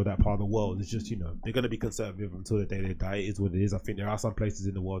the country, or that part of the world is just, they're going to be conservative until the day they die. It is what it is. I think there are some places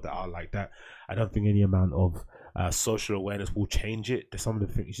in the world that are like that. I don't think any amount of social awareness will change it. There's some of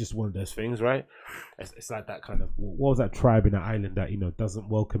the things, it's just one of those things, right? It's like that kind of, what was that tribe in that island that, doesn't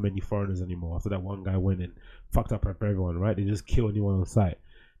welcome any foreigners anymore after that one guy went and fucked up everyone, right? They just kill anyone on sight.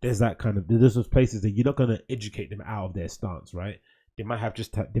 There's that kind of, there's those places that you're not going to educate them out of their stance, right? They might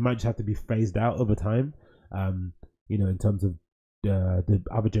just have to be phased out over time, in terms of the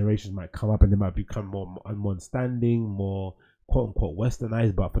other generations might come up and they might become more understanding, more quote unquote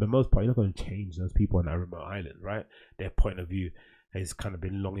westernized. But for the most part, you're not going to change those people on that remote island, right? Their point of view has kind of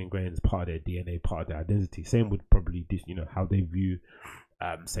been long ingrained as part of their DNA, part of their identity. Same with probably this, how they view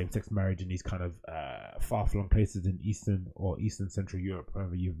same-sex marriage in these kind of far-flung places in Eastern Central Europe,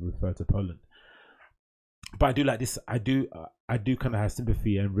 however you refer to Poland. But I do like this. I do kind of have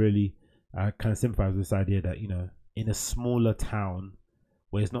sympathy and really kind of sympathize with this idea that, in a smaller town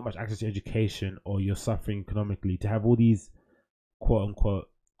where there's not much access to education, or you're suffering economically, to have all these quote unquote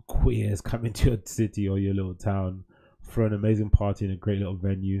queers come into your city or your little town, throw an amazing party in a great little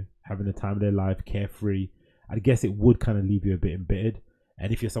venue, having the time of their life, carefree, I guess it would kind of leave you a bit embittered.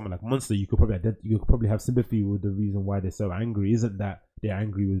 And if you're someone like Monster, you could probably have sympathy with the reason why they're so angry. Isn't that they're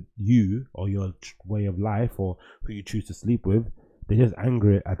angry with you or your way of life or who you choose to sleep with? They're just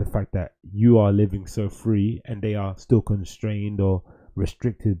angry at the fact that you are living so free and they are still constrained or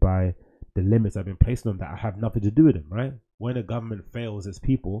restricted by the limits that have been placed on them that have nothing to do with them, right? When a government fails its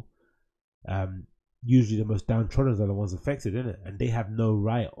people, usually the most downtrodden are the ones affected, isn't it? And they have no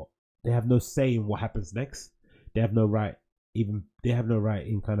right, they have no say in what happens next. They have no right, in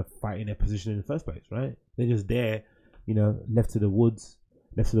kind of fighting their position in the first place, right? They're just there, left to the wolves,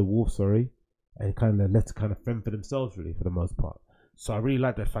 and kind of left to kind of fend for themselves, really, for the most part. So I really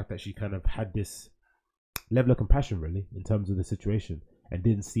like the fact that she kind of had this level of compassion, really, in terms of the situation, and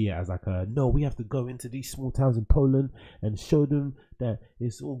didn't see it as like no, we have to go into these small towns in Poland and show them that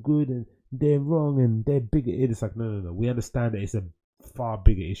it's all good and they're wrong and they're bigoted. It's like, no. We understand that it's a far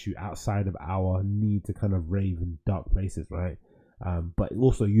bigger issue outside of our need to kind of rave in dark places, right? But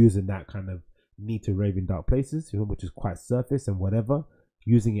also using that kind of need to rave in dark places, which is quite surface and whatever,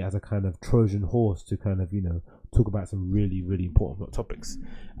 using it as a kind of Trojan horse to kind of, talk about some really, really important topics.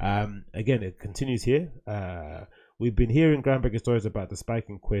 Again, it continues here. We've been hearing groundbreaking stories about the spike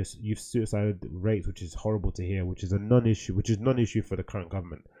in queer youth suicide rates, which is horrible to hear, which is non-issue for the current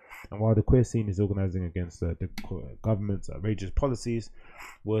government. And while the queer scene is organising against the government's outrageous policies,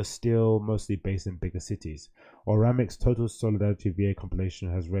 we're still mostly based in bigger cities. Oramic's Total Solidarity VA compilation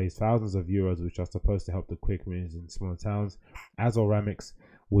has raised thousands of euros, which are supposed to help the queer communities in smaller towns. As Oramic's,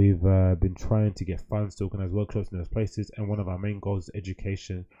 we've been trying to get funds to organise workshops in those places, and one of our main goals is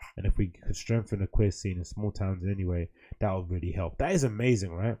education. And if we could strengthen the queer scene in small towns in any way, that would really help. That is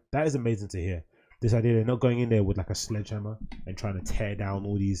amazing, right? That is amazing to hear. This idea, they're not going in there with like a sledgehammer and trying to tear down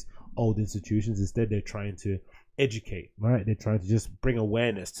all these old institutions. Instead, they're trying to educate, right? They're trying to just bring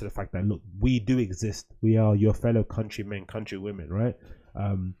awareness to the fact that, look, we do exist. We are your fellow countrymen, countrywomen, right?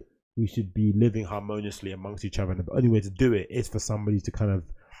 We should be living harmoniously amongst each other. And the only way to do it is for somebody to kind of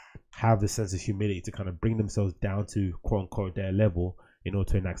have the sense of humility, to kind of bring themselves down to quote unquote their level in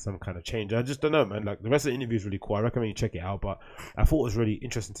order to enact some kind of change. I just don't know, man. Like, the rest of the interview is really cool. I recommend you check it out. But I thought it was really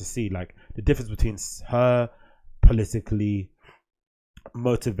interesting to see like the difference between her politically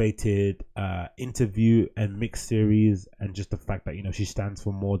motivated interview and mixed series, and just the fact that she stands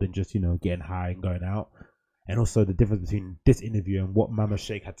for more than just getting high and going out, and also the difference between this interview and what Mama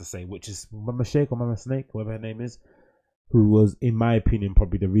Shake had to say, which is Mama Shake or Mama Snake, whatever her name is, who was, in my opinion,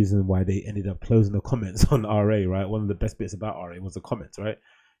 probably the reason why they ended up closing the comments on RA, right? One of the best bits about RA was the comments, right?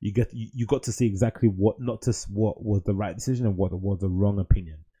 You got to see exactly what was the right decision and what was the wrong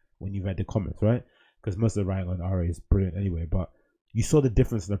opinion when you read the comments, right? Because most of the writing on RA is brilliant anyway, but you saw the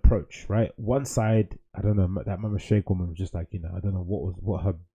difference in approach, right? One side, I don't know, that Mama Shake woman was just like, I don't know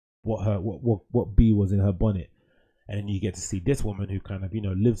what bee was in her bonnet. And then you get to see this woman who kind of,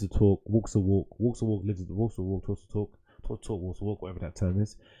 lives the talk, walks the walk, talks the talk, whatever that term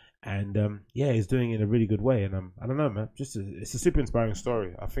is. And he's doing it in a really good way. And I don't know, man, it's a super inspiring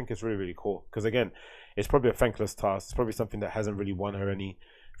story. I think it's really, really cool. Because again, it's probably a thankless task. It's probably something that hasn't really won her any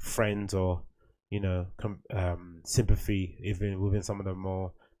friends or, sympathy, even within some of the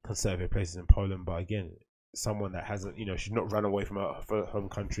more conservative places in Poland. But again, someone that hasn't, she's not run away from her home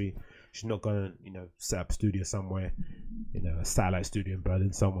country. She's not going to, set up a studio somewhere, a satellite studio in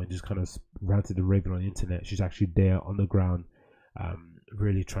Berlin somewhere, and just kind of ranted and raving on the internet. She's actually there on the ground,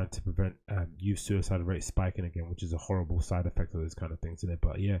 really trying to prevent youth suicide rate spiking again, which is a horrible side effect of those kind of things today.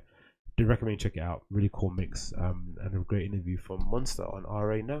 But yeah, do recommend you check it out. Really cool mix, and a great interview from Monster on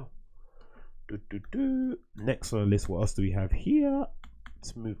RA now. Next on the list, what else do we have here?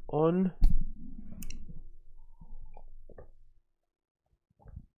 Let's move on.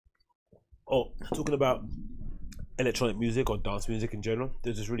 Oh, talking about electronic music or dance music in general,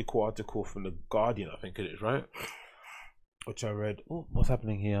 there's this really cool article from The Guardian, I think it is, right? Which I read. Oh, what's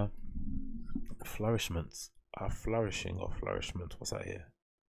happening here? Flourishments are flourishing or flourishment. What's that here?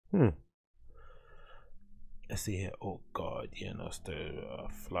 Let's see here. Oh, Guardian,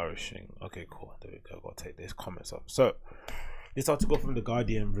 flourishing. Okay, cool. There we go. I'll take these comments up. So, this article from The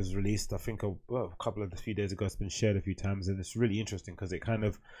Guardian was released, I think, a few days ago. It's been shared a few times, and it's really interesting because it kind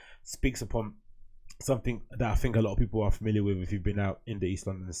of speaks upon something that I think a lot of people are familiar with if you've been out in the East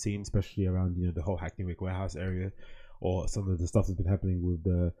London scene, especially around the whole Hackney Wick warehouse area, or some of the stuff that's been happening with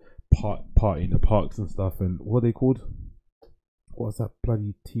the party in the parks and stuff. And what are they called? What's that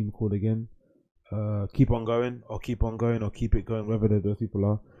bloody team called again? Keep on going, or keep on going, or keep it going, wherever those people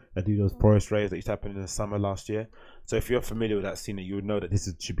are that do those forest raves that used to happen in the summer last year. So if you're familiar with that scene, you would know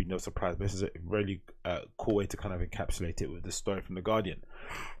that should be no surprise. But this is a really cool way to kind of encapsulate it with the story from The Guardian.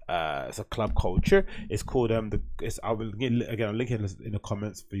 It's a club culture. It's called I'll link it in the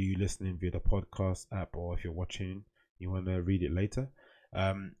comments for you listening via the podcast app, or if you're watching, you want to read it later.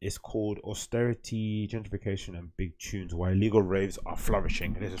 It's called Austerity, Gentrification and Big Tunes, Why Illegal Raves Are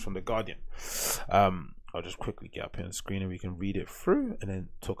Flourishing. This is from The Guardian. I'll just quickly get up here on the screen and we can read it through and then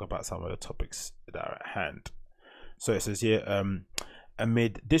talk about some of the topics that are at hand. So it says here,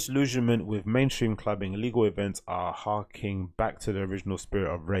 amid disillusionment with mainstream clubbing, illegal events are harking back to the original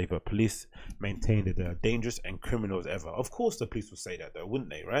spirit of rave. Police maintain that they are dangerous and criminal as ever. Of course the police will say that though, wouldn't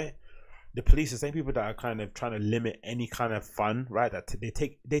they, right? The police, the same people that are kind of trying to limit any kind of fun, right? That they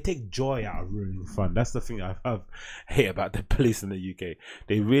take joy out of ruining fun. That's the thing I hate about the police in the UK.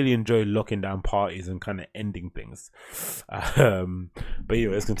 They really enjoy locking down parties and kind of ending things. But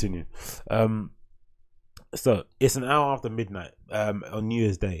anyway, let's continue. So it's an hour after midnight on New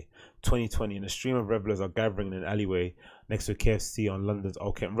Year's Day 2020, and a stream of revelers are gathering in an alleyway next to a KFC on London's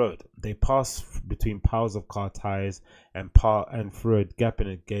Old Kent Road. They pass between piles of car tires and through a gap in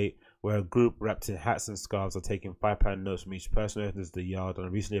a gate where a group wrapped in hats and scarves are taking £5 notes from each person who enters the yard on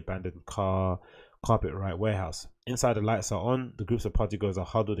a recently abandoned carpet right warehouse. Inside, the lights are on. The groups of partygoers are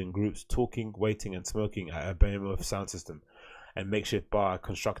huddled in groups, talking, waiting and smoking at a behemoth sound system and makeshift bar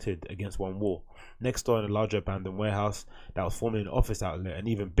constructed against one wall. Next door, in a larger abandoned warehouse that was formerly an office outlet, an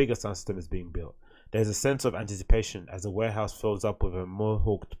even bigger sound system is being built. There's a sense of anticipation as the warehouse fills up with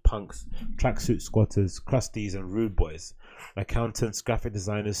mohawked punks, tracksuit squatters, crusties and rude boys, accountants, graphic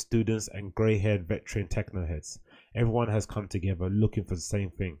designers, students and grey-haired veteran techno heads. Everyone has come together looking for the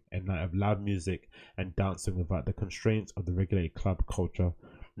same thing, a night of loud music and dancing without the constraints of the regulated club culture.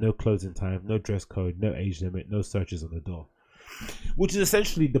 No closing time, no dress code, no age limit, no searches on the door. Which is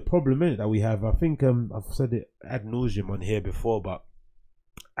essentially the problem in it that we have. I think I've said it ad nauseum on here before, but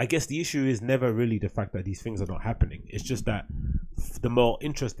I guess the issue is never really the fact that these things are not happening. It's just that the more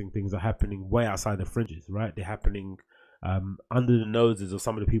interesting things are happening way outside the fringes, right? They're happening under the noses of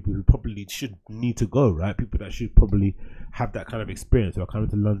some of the people who probably should need to go, right? People that should probably have that kind of experience, who are coming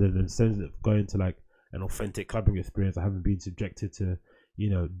to London and instead of going to like an authentic clubbing experience, I haven't been subjected to, you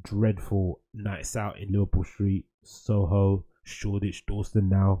know, dreadful nights out in Liverpool Street, Soho, Shoreditch, Dalston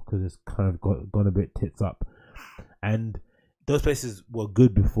now, because it's kind of gone a bit tits up. And those places were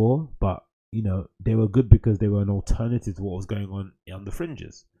good before, but you know, they were good because they were an alternative to what was going on the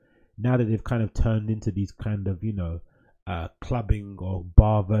fringes. Now that they've kind of turned into these kind of, you know, clubbing or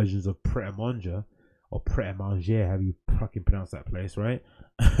bar versions of Pret a Manger or Pret a Manger, how you fucking pronounce that place, right?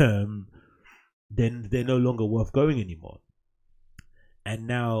 Then they're no longer worth going anymore. And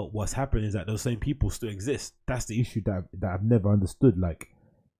now what's happened is that those same people still exist. That's the issue that I've never understood. Like,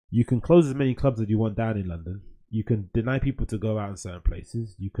 you can close as many clubs as you want down in London. You can deny people to go out in certain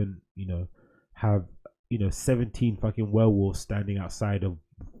places. You can, you know, have, you know, 17 fucking werewolves standing outside of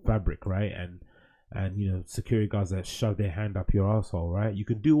Fabric, right? And you know, security guards that shove their hand up your asshole, right? You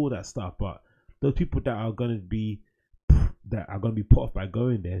can do all that stuff, but those people that are gonna be put off by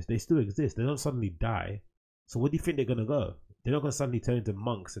going there, they still exist. They don't suddenly die. So where do you think they're gonna go? They're not going to suddenly turn into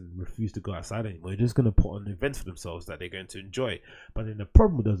monks and refuse to go outside anymore. They're just going to put on events for themselves that they're going to enjoy. But then the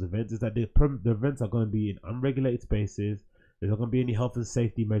problem with those events is that the events are going to be in unregulated spaces. There's not going to be any health and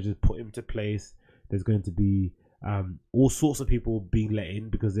safety measures put into place. There's going to be all sorts of people being let in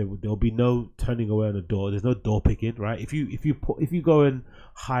because there'll be no turning away on the door. There's no door picking, right? If you go and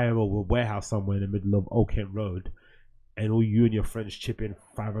hire a warehouse somewhere in the middle of Old Kent Road, and all you and your friends chip in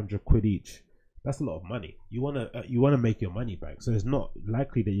 500 quid each, that's a lot of money. You wanna make your money back. So it's not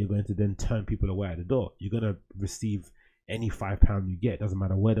likely that you're going to then turn people away at the door. You're gonna receive any £5 you get. Doesn't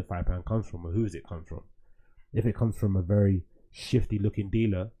matter where the £5 comes from or who's it comes from. If it comes from a very shifty looking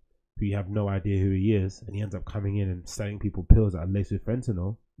dealer who you have no idea who he is, and he ends up coming in and selling people pills that are laced with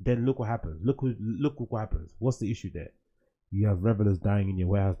fentanyl, then look what happens. Look what happens. What's the issue there? You have revelers dying in your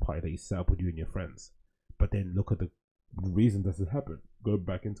warehouse party that you set up with you and your friends. But then look at the reason this has happened. Go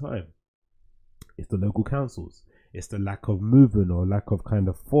back in time. It's the local councils. It's the lack of movement or lack of kind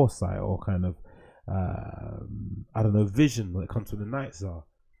of foresight or kind of vision when it comes to the night czar.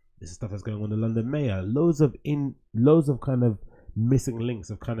 This is stuff that's going on in the London Mayor. Loads of kind of missing links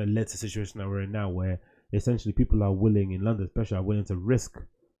have kind of led to the situation that we're in now, where essentially people are willing in London, especially, are willing to risk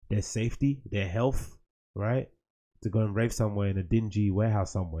their safety, their health, right, to go and rave somewhere in a dingy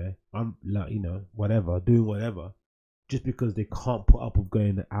warehouse somewhere. Doing whatever. Just because they can't put up with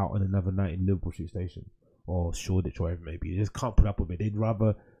going out on another night in Liverpool Street Station or Shoreditch or whatever it may be. They just can't put up with it. They'd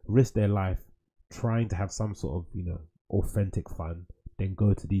rather risk their life trying to have some sort of, you know, authentic fun than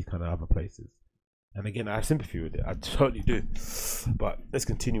go to these kind of other places. And again, I have sympathy with it. I totally do. But let's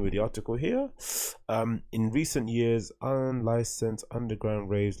continue with the article here. In recent years, unlicensed underground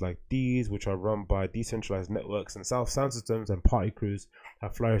raves like these, which are run by decentralized networks and sound systems and party crews,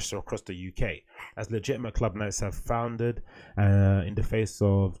 have flourished across the UK as legitimate club nights have founded in the face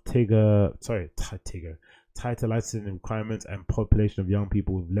of tighter licensing requirements and population of young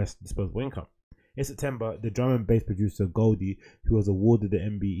people with less disposable income. In September, the drum and bass producer Goldie, who was awarded the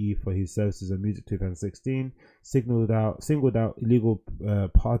MBE for his services in music 2016, singled out illegal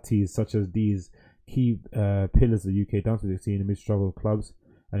parties such as these key pillars of the UK dance music scene amid struggle clubs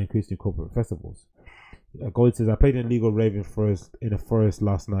and increasingly corporate festivals. Goldie says, "I played an illegal rave in a forest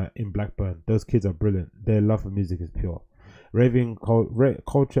last night in Blackburn. Those kids are brilliant. Their love for music is pure. Raving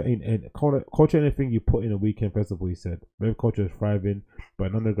culture ain't anything you put in a weekend festival," he said. "Rave culture is thriving, but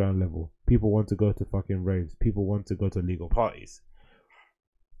at an underground level. People want to go to fucking raves. People want to go to legal parties."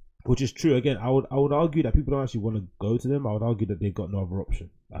 Which is true. Again, I would argue that people don't actually want to go to them. I would argue that they got no other option.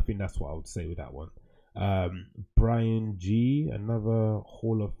 I think that's what I would say with that one. Brian G, another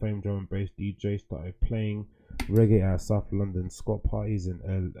Hall of Fame drum and bass DJ, started playing reggae at South London squat parties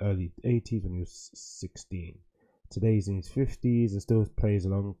in early 80s when he was 16. Today he's in his 50s and still plays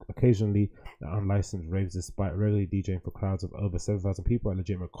along occasionally at unlicensed raves despite regularly DJing for crowds of over 7,000 people at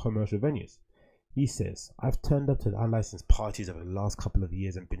legitimate commercial venues. He says, "I've turned up to unlicensed parties over the last couple of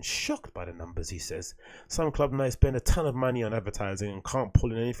years and been shocked by the numbers," he says. "Some club nights spend a ton of money on advertising and can't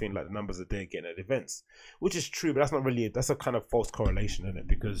pull in anything like the numbers that they're getting at events." Which is true, but that's a kind of false correlation, isn't it?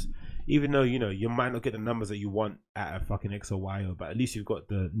 Because even though, you might not get the numbers that you want at a fucking X or Y, but at least you've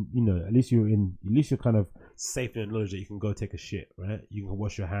got at least you're kind of safe in the knowledge that you can go take a shit, right? You can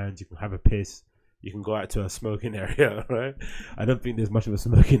wash your hands, you can have a piss, you can go out to a smoking area, right? I don't think there's much of a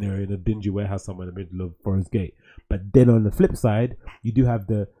smoking area in a dingy warehouse somewhere in the middle of Forest Gate. But then on the flip side, you do have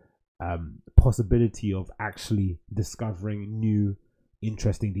the possibility of actually discovering new,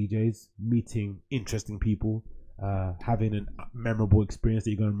 interesting DJs, meeting interesting people, having a memorable experience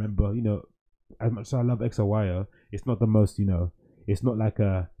that you're going to remember. As much as I love XOYO, it's not the most, it's not like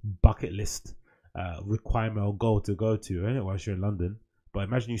a bucket list requirement or goal to go to, right? Whilst you're in London. But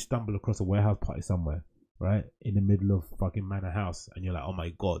imagine you stumble across a warehouse party somewhere, right, in the middle of fucking Manor House, and you're like, "Oh my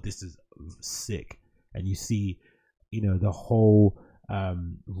god, this is sick!" And you see, the whole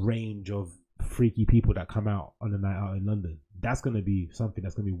range of freaky people that come out on a night out in London. That's gonna be something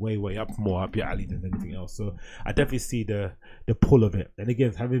that's gonna be way more up your alley than anything else. So I definitely see the pull of it. And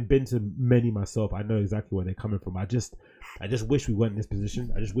again, having been to many myself, I know exactly where they're coming from. I just wish we weren't in this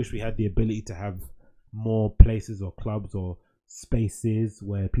position. I just wish we had the ability to have more places or clubs or spaces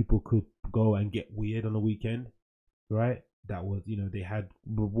where people could go and get weird on the weekend, right? That was, they had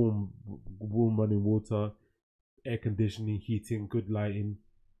warm running water, air conditioning, heating, good lighting,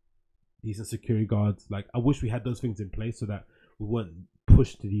 decent security guards. Like, I wish we had those things in place so that we weren't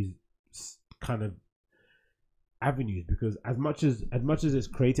pushed to these kind of avenues. Because as much as it's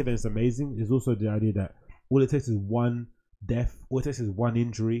creative and it's amazing, there's also the idea that all it takes is one death, all it takes is one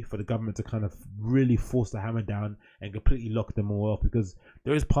injury for the government to kind of really force the hammer down and completely lock them all off. Because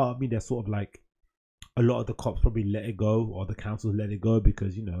there is part of me that's sort of like, a lot of the cops probably let it go, or the councils let it go,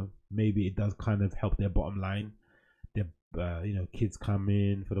 because maybe it does kind of help their bottom line. Their kids come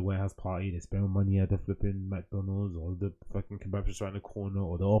in for the warehouse party, they spend money at the flipping McDonald's or the fucking kebab restaurant in the corner,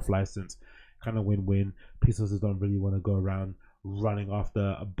 or the off license, kind of win-win. Police officers don't really want to go around running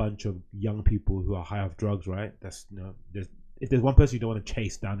after a bunch of young people who are high off drugs, right? That's if there's one person you don't want to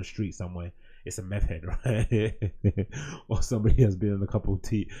chase down the street somewhere, it's a meth head, right? Or somebody has been on a couple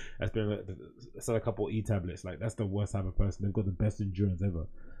a couple E-tablets. Like, that's the worst type of person. They've got the best endurance ever.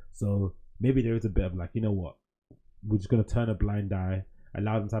 So maybe there is a bit of like, what, we're just gonna turn a blind eye,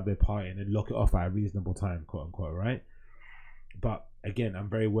 allow them to have their party, and then lock it off at a reasonable time, quote unquote, right? But again, I'm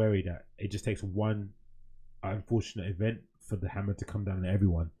very wary that it just takes one unfortunate event for the hammer to come down on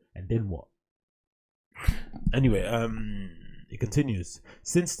everyone, and then what? Anyway, it continues.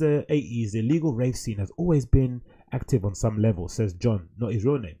 Since the 80s, the illegal rave scene has always been active on some level, says John, not his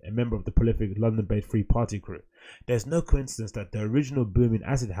real name, a member of the prolific London-based free party crew. There's no coincidence that the original booming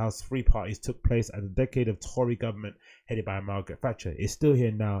acid house free parties took place at the decade of Tory government headed by Margaret Thatcher. It's still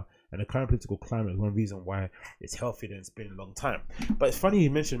here now, and the current political climate is one reason why it's healthier than it's been in a long time. But it's funny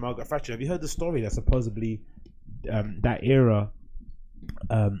you mentioned Margaret Thatcher. Have you heard the story that supposedly that era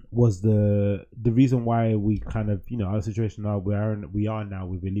was the reason why we kind of, our situation now we are now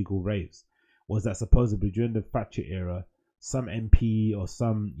with illegal raves, was that supposedly during the Thatcher era, some MP or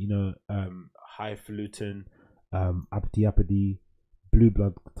some highfalutin uppity blue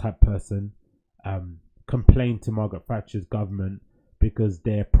blood type person complained to Margaret Thatcher's government because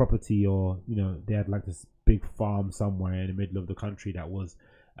their property, or they had like this big farm somewhere in the middle of the country that was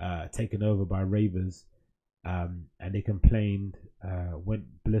taken over by ravers, and they complained, went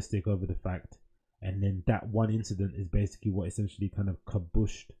ballistic over the fact, and then that one incident is basically what essentially kind of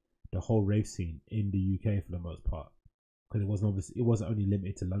kabushed the whole rave scene in the UK for the most part, because it wasn't only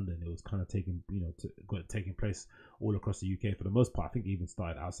limited to London. It was kind of taking place all across the UK for the most part. I think it even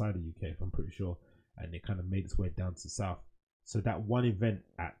started outside the UK, if I'm pretty sure, and it kind of made its way down to the south. So that one event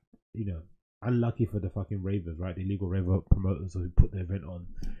at, unlucky for the fucking ravers, right? The illegal raver promoters who put the event on,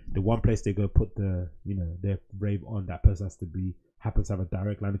 the one place they go put the, their rave on, that person happens to have a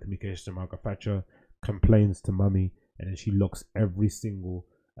direct line of communication to Margaret Thatcher, complains to Mummy, and then she locks every single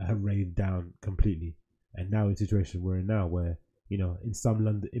rave down completely. And now in the situation we're in now, where in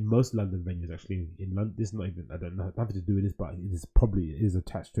most London venues, actually in London, this is not even, I don't know, nothing to do with this, but it is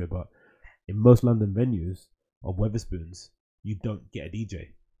attached to it. But in most London venues of Wetherspoons, you don't get a DJ.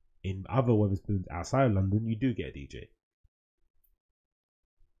 In other Wetherspoons outside of London, you do get a DJ. It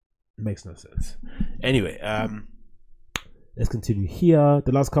makes no sense. Anyway, let's continue here.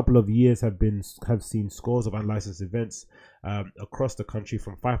 The last couple of years have seen scores of unlicensed events across the country,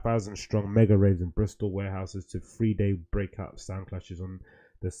 from 5,000 strong mega raves in Bristol warehouses to 3-day breakout sound clashes on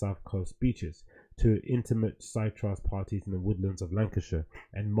the south coast beaches, to intimate sidetrass parties in the woodlands of Lancashire,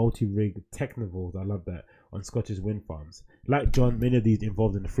 and multi-rig technivals, I love that, on Scottish wind farms. Like John, many of these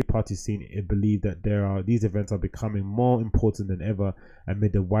involved in the free party scene believe that these events are becoming more important than ever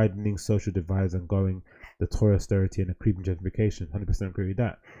amid the widening social divides ongoing, the Tory austerity and the creeping gentrification. 100% agree with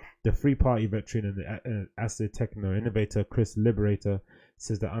that. The free party veteran and acid techno innovator Chris Liberator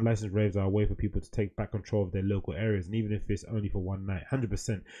says that unlicensed raves are a way for people to take back control of their local areas, and even if it's only for one night.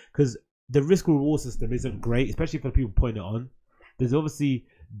 100%, because the risk reward system isn't great, especially for people putting it on. There's obviously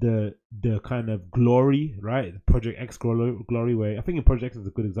the kind of glory, right? Project X glory, where I think in Project X is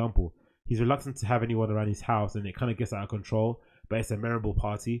a good example. He's reluctant to have anyone around his house, and it kind of gets out of control, but it's a memorable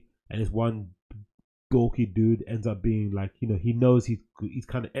party, and this one dorky dude ends up being like, he knows he's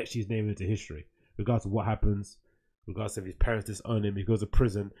kind of etched his name into history, regardless of what happens, regardless if his parents disown him, he goes to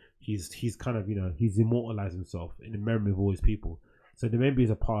prison, he's kind of, he's immortalized himself in the memory of all his people. So there maybe is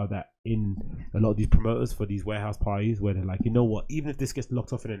a part of that in a lot of these promoters for these warehouse parties, where they're like, what, even if this gets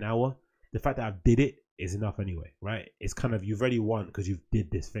locked off in an hour, the fact that I did it is enough anyway, right? It's kind of, you've already won because you've did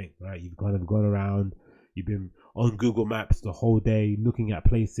this thing, right? You've kind of gone around, you've been on Google Maps the whole day, looking at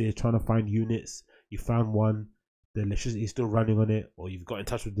places, trying to find units. You found one, the electricity is still running on it, or you've got in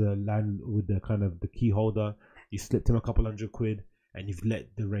touch with the kind of the key holder, you slipped him a couple £100, and you've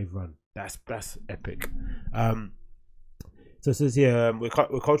let the rave run. That's epic. So it says here, we're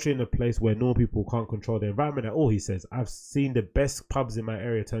culturally in a place where normal people can't control the environment at all, he says. I've seen the best pubs in my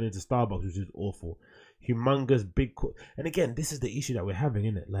area turn into Starbucks, which is awful. Humongous big... And again, this is the issue that we're having,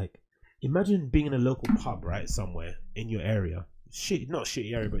 isn't it? Like, imagine being in a local pub, right, somewhere in your area. Not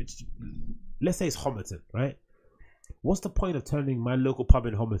shitty area, but let's say it's Homerton, right? What's the point of turning my local pub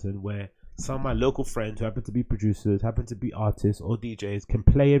in Homerton, where some of my local friends who happen to be producers, happen to be artists or DJs, can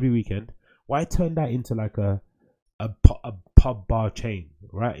play every weekend? Why turn that into like a pub bar chain,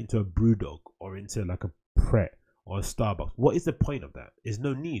 right? Into a Brewdog, or into like a Pret or a Starbucks? What is the point of that? There's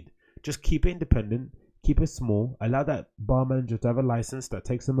no need. Just keep it independent, keep it small, allow that bar manager to have a license that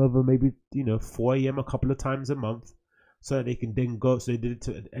takes them over maybe 4 a.m. a couple of times a month, so that they can then go. So they did it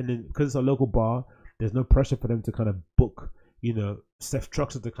to, and then because it's a local bar, there's no pressure for them to kind of book Seth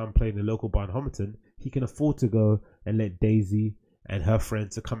Truxer to come play in the local bar in Homerton. He can afford to go and let Daisy and her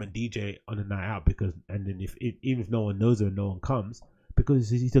friends to come and DJ on a night out, and then even if no one knows her and no one comes,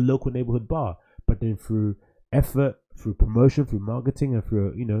 because it's a local neighborhood bar. But then through effort, through promotion, through marketing, and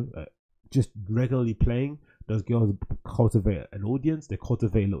through just regularly playing, those girls cultivate an audience, they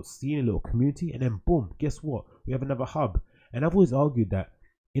cultivate a little scene, a little community, and then boom, guess what? We have another hub. And I've always argued that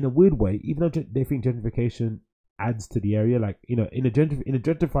in a weird way, even though they think gentrification adds to the area, like in a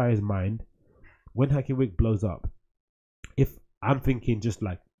gentrifier's mind, when Hackingwick blows up, if I'm thinking just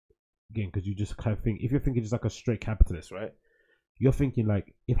like, again, because you just kind of think, if you're thinking just like a straight capitalist, right? You're thinking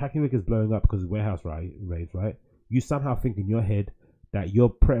like, if Hackingwick is blowing up because of warehouse raves, right? You somehow think in your head that your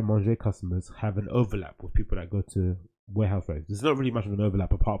Pret a Manger customers have an overlap with people that go to warehouse raves. There's not really much of an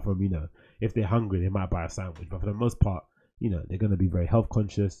overlap, apart from, if they're hungry, they might buy a sandwich. But for the most part, they're going to be very health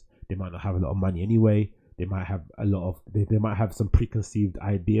conscious. They might not have a lot of money anyway. They might have they might have some preconceived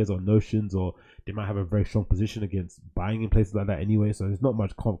ideas or notions, or they might have a very strong position against buying in places like that anyway. So there's not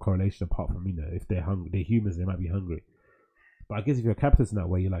much correlation, apart from, if they're hungry, they're humans, they might be hungry. But I guess if you're a capitalist in that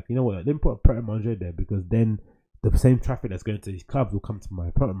way, you're like, what, let me put a Pret a Manger there, because then the same traffic that's going to these clubs will come to my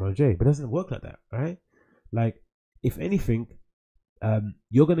Pret a Manger. But it doesn't work like that, right? Like, if anything,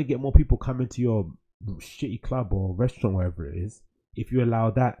 you're gonna get more people coming to your shitty club or restaurant, wherever it is, if you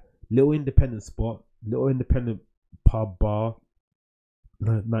allow that little independent spot, little independent pub, bar,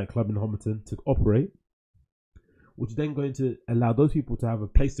 nightclub in Homerton to operate, which is then going to allow those people to have a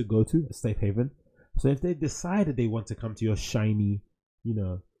place to go to, a safe haven. So if they decide that they want to come to your shiny,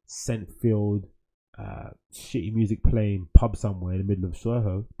 scent-filled, shitty music playing pub somewhere in the middle of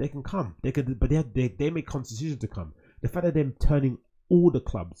Soho, they can come. They could, but they make constitution to come. The fact that they're turning all the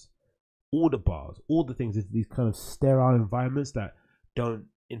clubs, all the bars, all the things into these kind of sterile environments that don't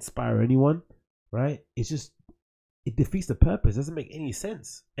inspire anyone, right? It's just, it defeats the purpose. It doesn't make any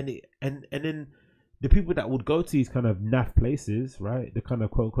sense. And then the people that would go to these kind of naff places, right, the kind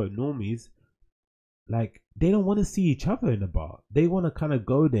of quote unquote normies, like, they don't want to see each other in the bar. They want to kind of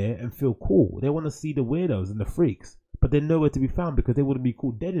go there and feel cool. They want to see the weirdos and the freaks, but they're nowhere to be found because they wouldn't be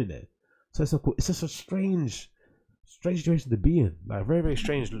called dead in there. So it's just a strange situation to be in. Like, very, very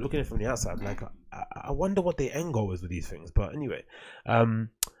strange looking at it from the outside. Like, I wonder what the end goal is with these things. But anyway,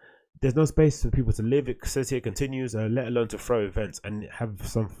 there's no space for people to live. It says here, continues, let alone to throw events and have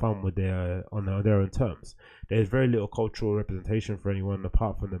some fun with on their own terms. There's very little cultural representation for anyone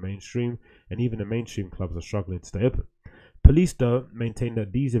apart from the mainstream, and even the mainstream clubs are struggling to stay open. Police, though, maintain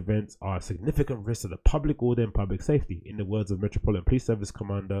that these events are a significant risk to the public order and public safety, in the words of Metropolitan Police Service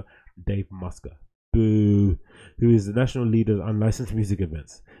Commander Dave Musker, who is the national leader of unlicensed music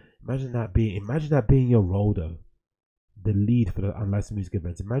events. Imagine that being your role, though. The lead for the unlicensed music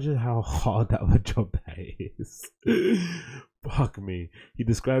events. Imagine how hard of a job that is. Fuck me. He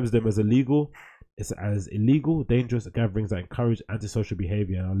describes them as illegal, dangerous gatherings that encourage antisocial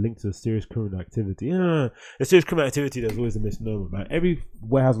behavior and are linked to serious criminal activity. The serious criminal activity, there's always a misnomer, man. Every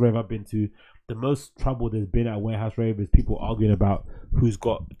warehouse rave I've been to, the most trouble there's been at a warehouse rave is people arguing about who's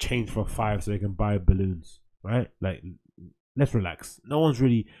got change for $5 so they can buy balloons, right? Like, let's relax. No one's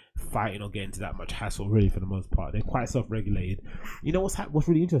really fighting or getting into that much hassle, really, for the most part. They're quite self-regulated. You know what's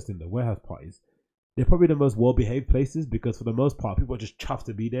really interesting, though? Warehouse parties, they're probably the most well-behaved places because, for the most part, people are just chuffed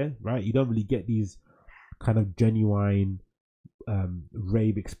to be there, right? You don't really get these kind of genuine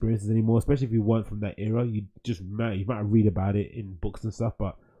rave experiences anymore, especially if you weren't from that era. You might read about it in books and stuff,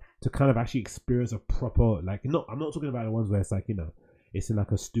 but to kind of actually experience a proper, like, no, I'm not talking about the ones where it's like, it's in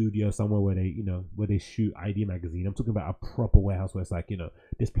like a studio somewhere where they shoot ID magazine. I'm talking about a proper warehouse where it's like,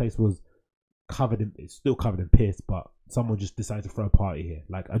 this place was it's still covered in piss, but someone just decided to throw a party here.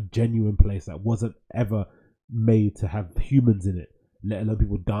 Like a genuine place that wasn't ever made to have humans in it, let alone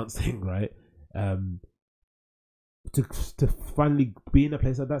people dancing, right? To finally be in a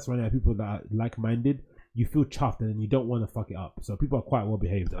place like that, surrounded by people that are like-minded, you feel chuffed and then you don't want to fuck it up. So people are quite well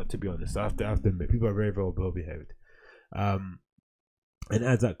behaved, to be honest. I have to admit, people are very, very well behaved. And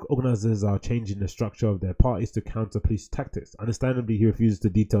adds that organisers are changing the structure of their parties to counter police tactics. Understandably, he refuses to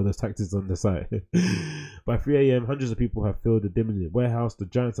detail those tactics on the site. By 3 a.m, hundreds of people have filled the dimly lit warehouse. The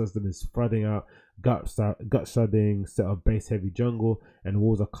giant system is flooding out, gut-shredding set of bass-heavy jungle, and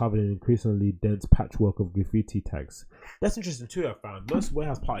walls are covered in increasingly dense patchwork of graffiti tags. That's interesting too, I found. Most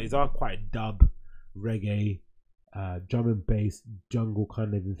warehouse parties are quite dub, reggae, drum and bass, jungle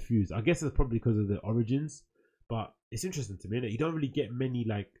kind of infused. I guess it's probably because of the origins. But it's interesting to me that you don't really get many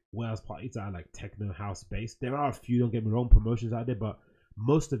like warehouse parties that are like techno house based. There are a few, don't get me wrong, promotions out there, but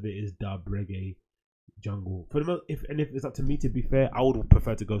most of it is dub, reggae, jungle. For the most, if it's up to me, to be fair, I would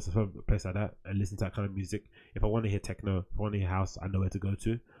prefer to go to a place like that and listen to that kind of music. If I want to hear techno, if I want to hear house, I know where to go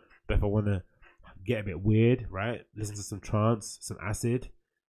to. But if I want to get a bit weird, right, listen to some trance, some acid,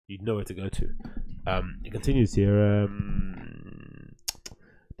 you know where to go to. It continues here.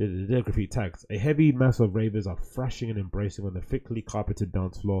 The graffiti tags. A heavy mass of ravers are thrashing and embracing on the thickly carpeted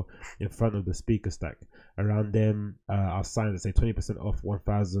dance floor in front of the speaker stack. Around them are signs that say 20% off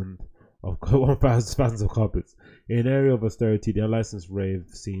 1,000 of carpets. In an area of austerity, the unlicensed rave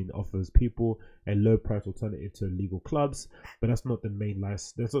scene offers people a low price alternative to legal clubs, but that's not the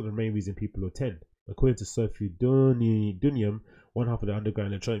main reason people attend. According to Sophie Dunium, one half of the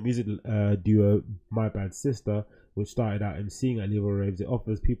underground electronic music duo My Bad Sister, which started out emceeing at legal raves, it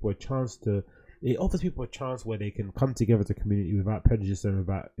offers people a chance where they can come together as a community without prejudice and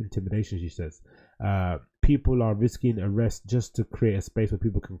without intimidation, she says. People are risking arrest just to create a space where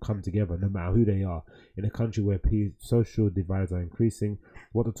people can come together, no matter who they are. In a country where social divides are increasing,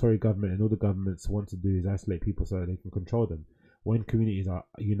 what the Tory government and all the governments want to do is isolate people so that they can control them. When communities are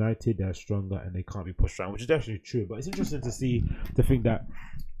united, they're stronger and they can't be pushed around, which is definitely true. But it's interesting to think that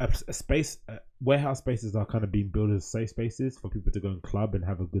warehouse spaces are kind of being built as safe spaces for people to go and club and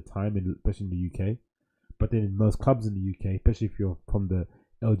have a good time, especially in the UK. But then in most clubs in the UK, especially if you're from the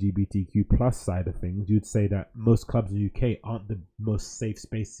LGBTQ plus side of things, you'd say that most clubs in the UK aren't the most safe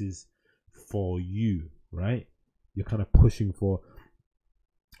spaces for you, right? You're kind of pushing for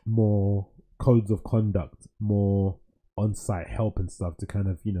more codes of conduct, more on-site help and stuff to kind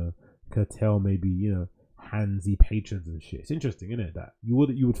of, you know, curtail maybe, you know, handsy patrons and shit. It's interesting, isn't it? That you would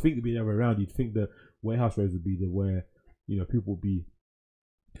think it'd be the other way around. You'd think the warehouse raves would be the where, you know, people would be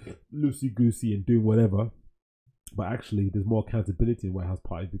loosey goosey and doing whatever. But actually, there's more accountability in warehouse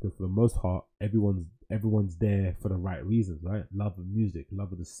parties because for the most part, everyone's there for the right reasons, right? Love of music,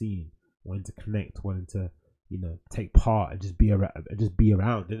 love of the scene, wanting to connect, wanting to, you know, take part and just be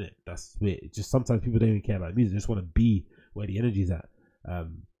around, isn't it? That's it. It's just sometimes people don't even care about music; they just want to be where the energy's at.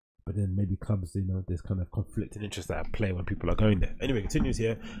 But then maybe clubs, you know, there's kind of conflicting interests at play when people are going there. Anyway, continues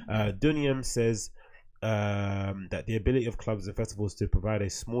here. Dunium says that the ability of clubs and festivals to provide a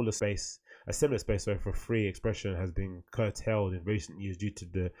similar space for free expression has been curtailed in recent years due to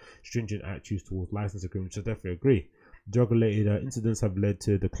the stringent attitudes towards license agreements, which I definitely agree. Drug-related incidents have led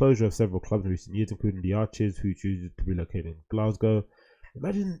to the closure of several clubs in recent years, including the Arches, who choose to relocate in Glasgow.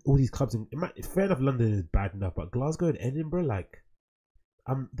 Imagine all these clubs. Fair enough, London is bad enough, but Glasgow and Edinburgh, like,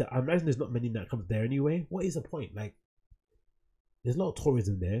 I imagine there's not many nightclubs there anyway. What is the point? Like, there's a lot of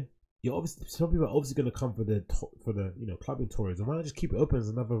tourism there. Some people are obviously going to come for the you know, clubbing tourism. Why not just keep it open as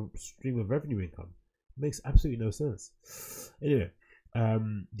another stream of revenue income? It makes absolutely no sense. Anyway,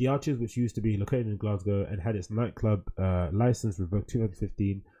 the Arches, which used to be located in Glasgow and had its nightclub license revoked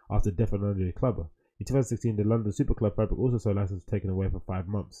 2015 after the death of an underage clubber. In 2016, the London Super Club Fabric also saw a license taken away for 5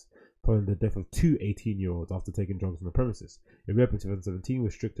 months, following the death of 2 18-year-olds after taking drugs on the premises. It reopened in 2017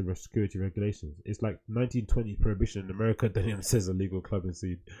 with stricter security regulations. It's like 1920 prohibition in America, Daniel says, a legal clubbing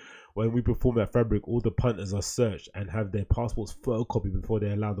scene. When we perform at Fabric, all the punters are searched and have their passports photocopied before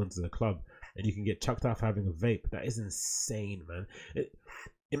they're allowed onto the club, and you can get chucked out for having a vape. That is insane, man.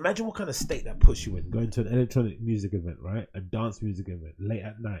 Imagine what kind of state that puts you in, going to an electronic music event, right? A dance music event, late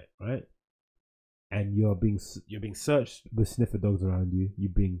at night, right? And you're being searched with sniffer dogs around you.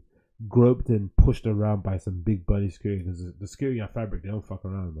 You're being groped and pushed around by some big buddy security, because the security at Fabric, they don't fuck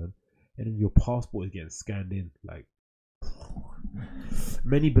around, man. And then your passport is getting scanned in. Like,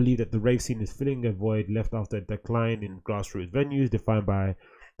 many believe that the rave scene is filling a void left after a decline in grassroots venues defined by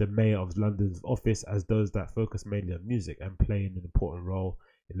the mayor of London's office as those that focus mainly on music and playing an important role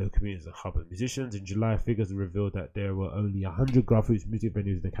in local communities and hub of musicians. In July, figures revealed that there were only 100 grassroots music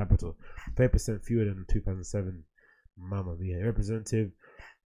venues in the capital, 30% fewer than 2007. Mamma mia. Representative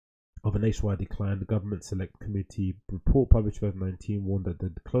of a nationwide decline, the Government Select Committee report published in 2019 warned that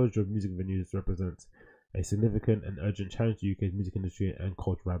the closure of music venues represents a significant and urgent challenge to the UK's music industry and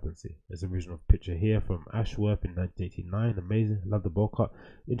cultural vibrancy. There's an original picture here from Ashworth in 1989. Amazing. Love the bowl cut.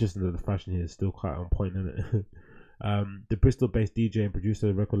 Interesting that the fashion here is still quite on point, isn't it? The Bristol-based DJ and producer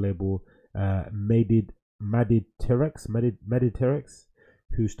of the record label Madid Terex,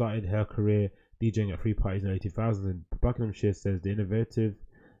 who started her career DJing at free parties in the 2000s in Buckinghamshire, says the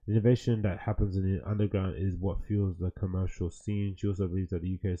innovation that happens in the underground is what fuels the commercial scene. She also believes that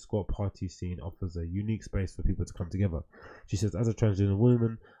the UK's squat party scene offers a unique space for people to come together. She says, as a transgender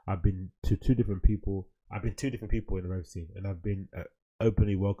woman, I've been two different people in the rave scene, and I've been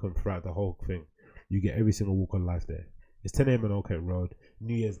openly welcomed throughout the whole thing. You get every single walk of life there. It's 10 a.m. on Old Cape Road,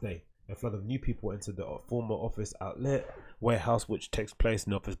 New Year's Day. A flood of new people entered the former office outlet warehouse, which takes place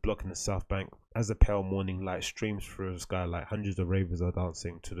in the office block in the South Bank. As the pale morning light streams through the skylight, hundreds of ravers are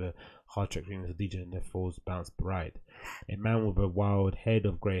dancing to the hard-track dreams of DJ Neffels' Bounce Bride. A man with a wild head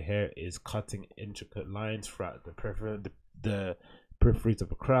of grey hair is cutting intricate lines throughout the peripheries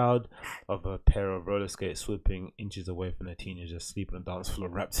of a crowd, of a pair of roller skates swooping inches away from a teenager sleeping on the dance floor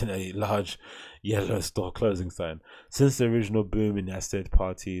wrapped in a large yellow store closing sign. Since the original boom in estate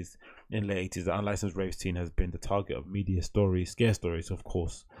parties in the late 80s, the unlicensed rave scene has been the target of media stories, scare stories, of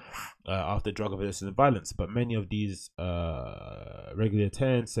course, after drug overdoses and violence. But many of these regular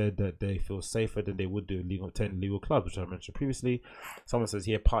attendants said that they feel safer than they would do attending legal clubs, which I mentioned previously. Someone says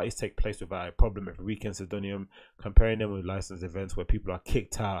here, parties take place without a problem every weekend, says Donium, comparing them with licensed events where people are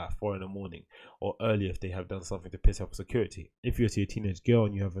kicked out at 4 in the morning or earlier if they have done something to piss off security. If you're a teenage girl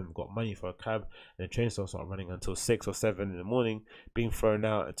and you haven't got money for a cab and the train starts not running until 6 or 7 in the morning, being thrown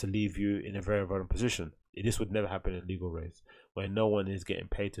out to leave you in a very vulnerable position. This would never happen in legal raves, where no one is getting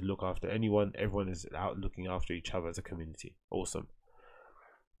paid to look after anyone. Everyone is out looking after each other as a community. Awesome.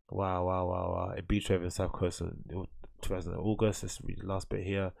 Wow. A beach rave in South Coast in 2000 August. Let's read the last bit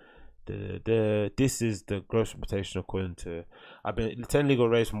here. This is the gross reputation according to I've been attending legal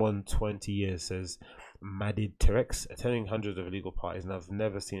raves for more than 20 years, says Madid Terex, attending hundreds of illegal parties, and I've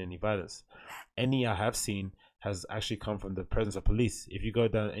never seen any violence. Any I have seen has actually come from the presence of police. If you go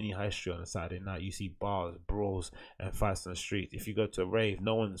down any high street on a Saturday night, you see bars, brawls, and fights on the street. If you go to a rave,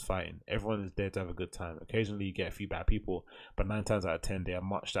 no one is fighting. Everyone is there to have a good time. Occasionally, you get a few bad people, but 9 times out of 10, they are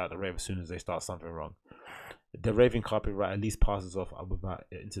marched out of the rave as soon as they start something wrong. The raving carpet ride at least passes off without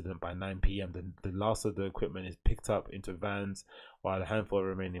incident by 9 p.m. The last of the equipment is picked up into vans, while a handful of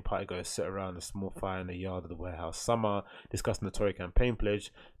remaining partygoers sit around a small fire in the yard of the warehouse. Some are discussing the Tory campaign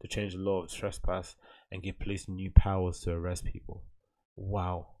pledge to change the law of trespass and give police new powers to arrest people.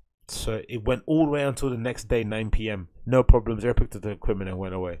 Wow. So it went all the way until the next day, 9 p.m. No problems. They picked up the equipment and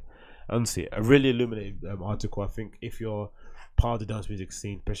went away. Honestly, a really illuminating article. I think if you're part of the dance music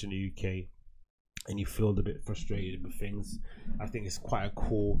scene, especially in the UK, and you feel a bit frustrated with things, I think it's quite a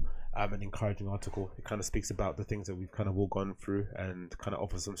cool and encouraging article. It kind of speaks about the things that we've kind of all gone through and kind of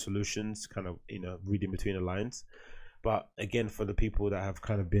offers some solutions, kind of, you know, reading between the lines. But again, for the people that have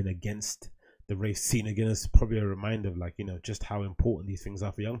kind of been against the rave scene, again, it's probably a reminder of, like, you know, just how important these things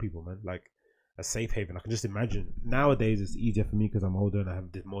are for young people, man. Like a safe haven. I can just imagine nowadays it's easier for me because I'm older and I have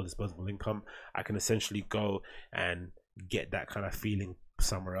more disposable income. I can essentially go and get that kind of feeling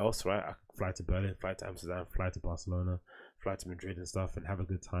somewhere else, right? I can fly to Berlin, fly to Amsterdam, fly to Barcelona, fly to Madrid and stuff, and have a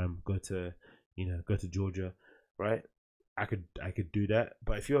good time. Go to Georgia, right? I could do that.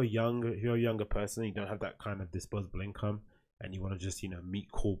 But if you're a younger person, you don't have that kind of disposable income, and you want to just, you know,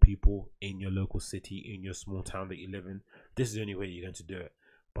 meet cool people in your local city, in your small town that you live in, this is the only way you're going to do it,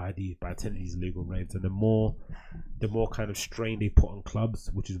 by attending these illegal raves. And the more kind of strain they put on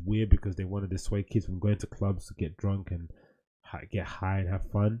clubs, which is weird because they want to dissuade kids from going to clubs to get drunk and get high and have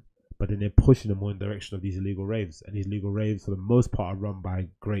fun, but then they're pushing them more in the direction of these illegal raves. And these illegal raves, for the most part, are run by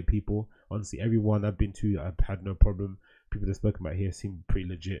great people. Honestly, everyone I've been to, I've had no problem. People that spoke about here seem pretty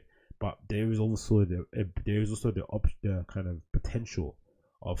legit, but there is also the kind of potential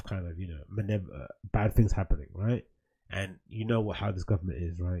of kind of, you know, bad things happening, right? And you know how this government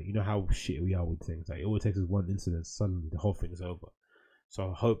is, right? You know how shit we are with things. Like, all it takes is one incident, suddenly the whole thing is over. So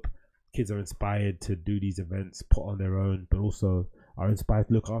I hope kids are inspired to do these events, put on their own, but also are inspired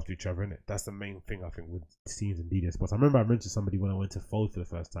to look after each other, innit? That's the main thing, I think, with scenes and DJ spots. I remember I mentioned somebody when I went to Fold for the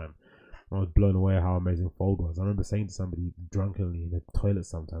first time. I was blown away how amazing Fold was. I remember saying to somebody drunkenly in the toilet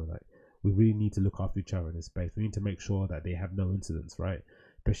sometimes, like, we really need to look after each other in this space. We need to make sure that they have no incidents, right?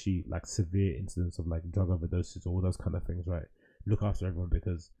 Especially like severe incidents of like drug overdoses, all those kind of things, right? Look after everyone,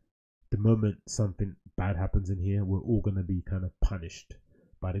 because the moment something bad happens in here, we're all going to be kind of punished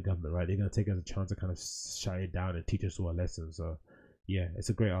by the government, right? They're going to take it as a chance to kind of shut it down and teach us all a lesson. So yeah, it's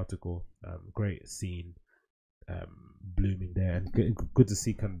a great article, great scene, blooming there, and good to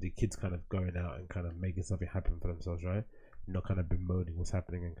see kind of the kids kind of going out and kind of making something happen for themselves, right? Not kind of bemoaning what's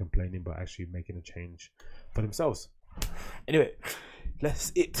happening and complaining, but actually making a change for themselves. Anyway,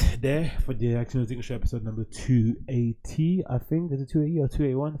 that's it there for the Agostinho Zinga Show episode number 280. I think, is it 280 or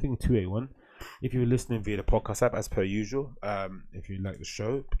 281? I think 281. If you're listening via the podcast app, as per usual, if you like the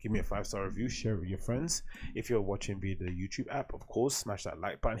show, give me a 5-star review, share it with your friends. If you're watching via the YouTube app, of course, smash that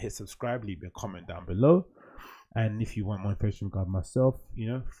like button, hit subscribe, leave me a comment down below. And if you want more information regarding myself, you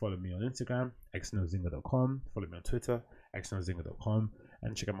know, follow me on Instagram, agostinhozinga.com, follow me on Twitter, agostinhozinga.com,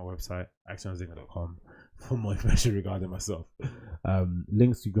 and check out my website, agostinhozinga.com, for more information regarding myself.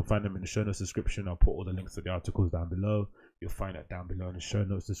 Links, you can find them in the show notes description. I'll put all the links to the articles down below. You'll find that down below in the show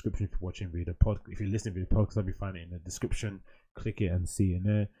notes description. If you're watching via the podcast, if you're listening via the podcast, I'll be finding it in the description. Click it and see it in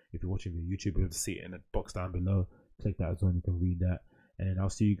there. If you're watching via YouTube, you'll see it in the box down below. Click that as well, and you can read that. And then I'll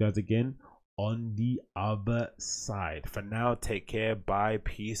see you guys again on the other side. For now, take care. Bye.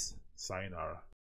 Peace. Sayonara.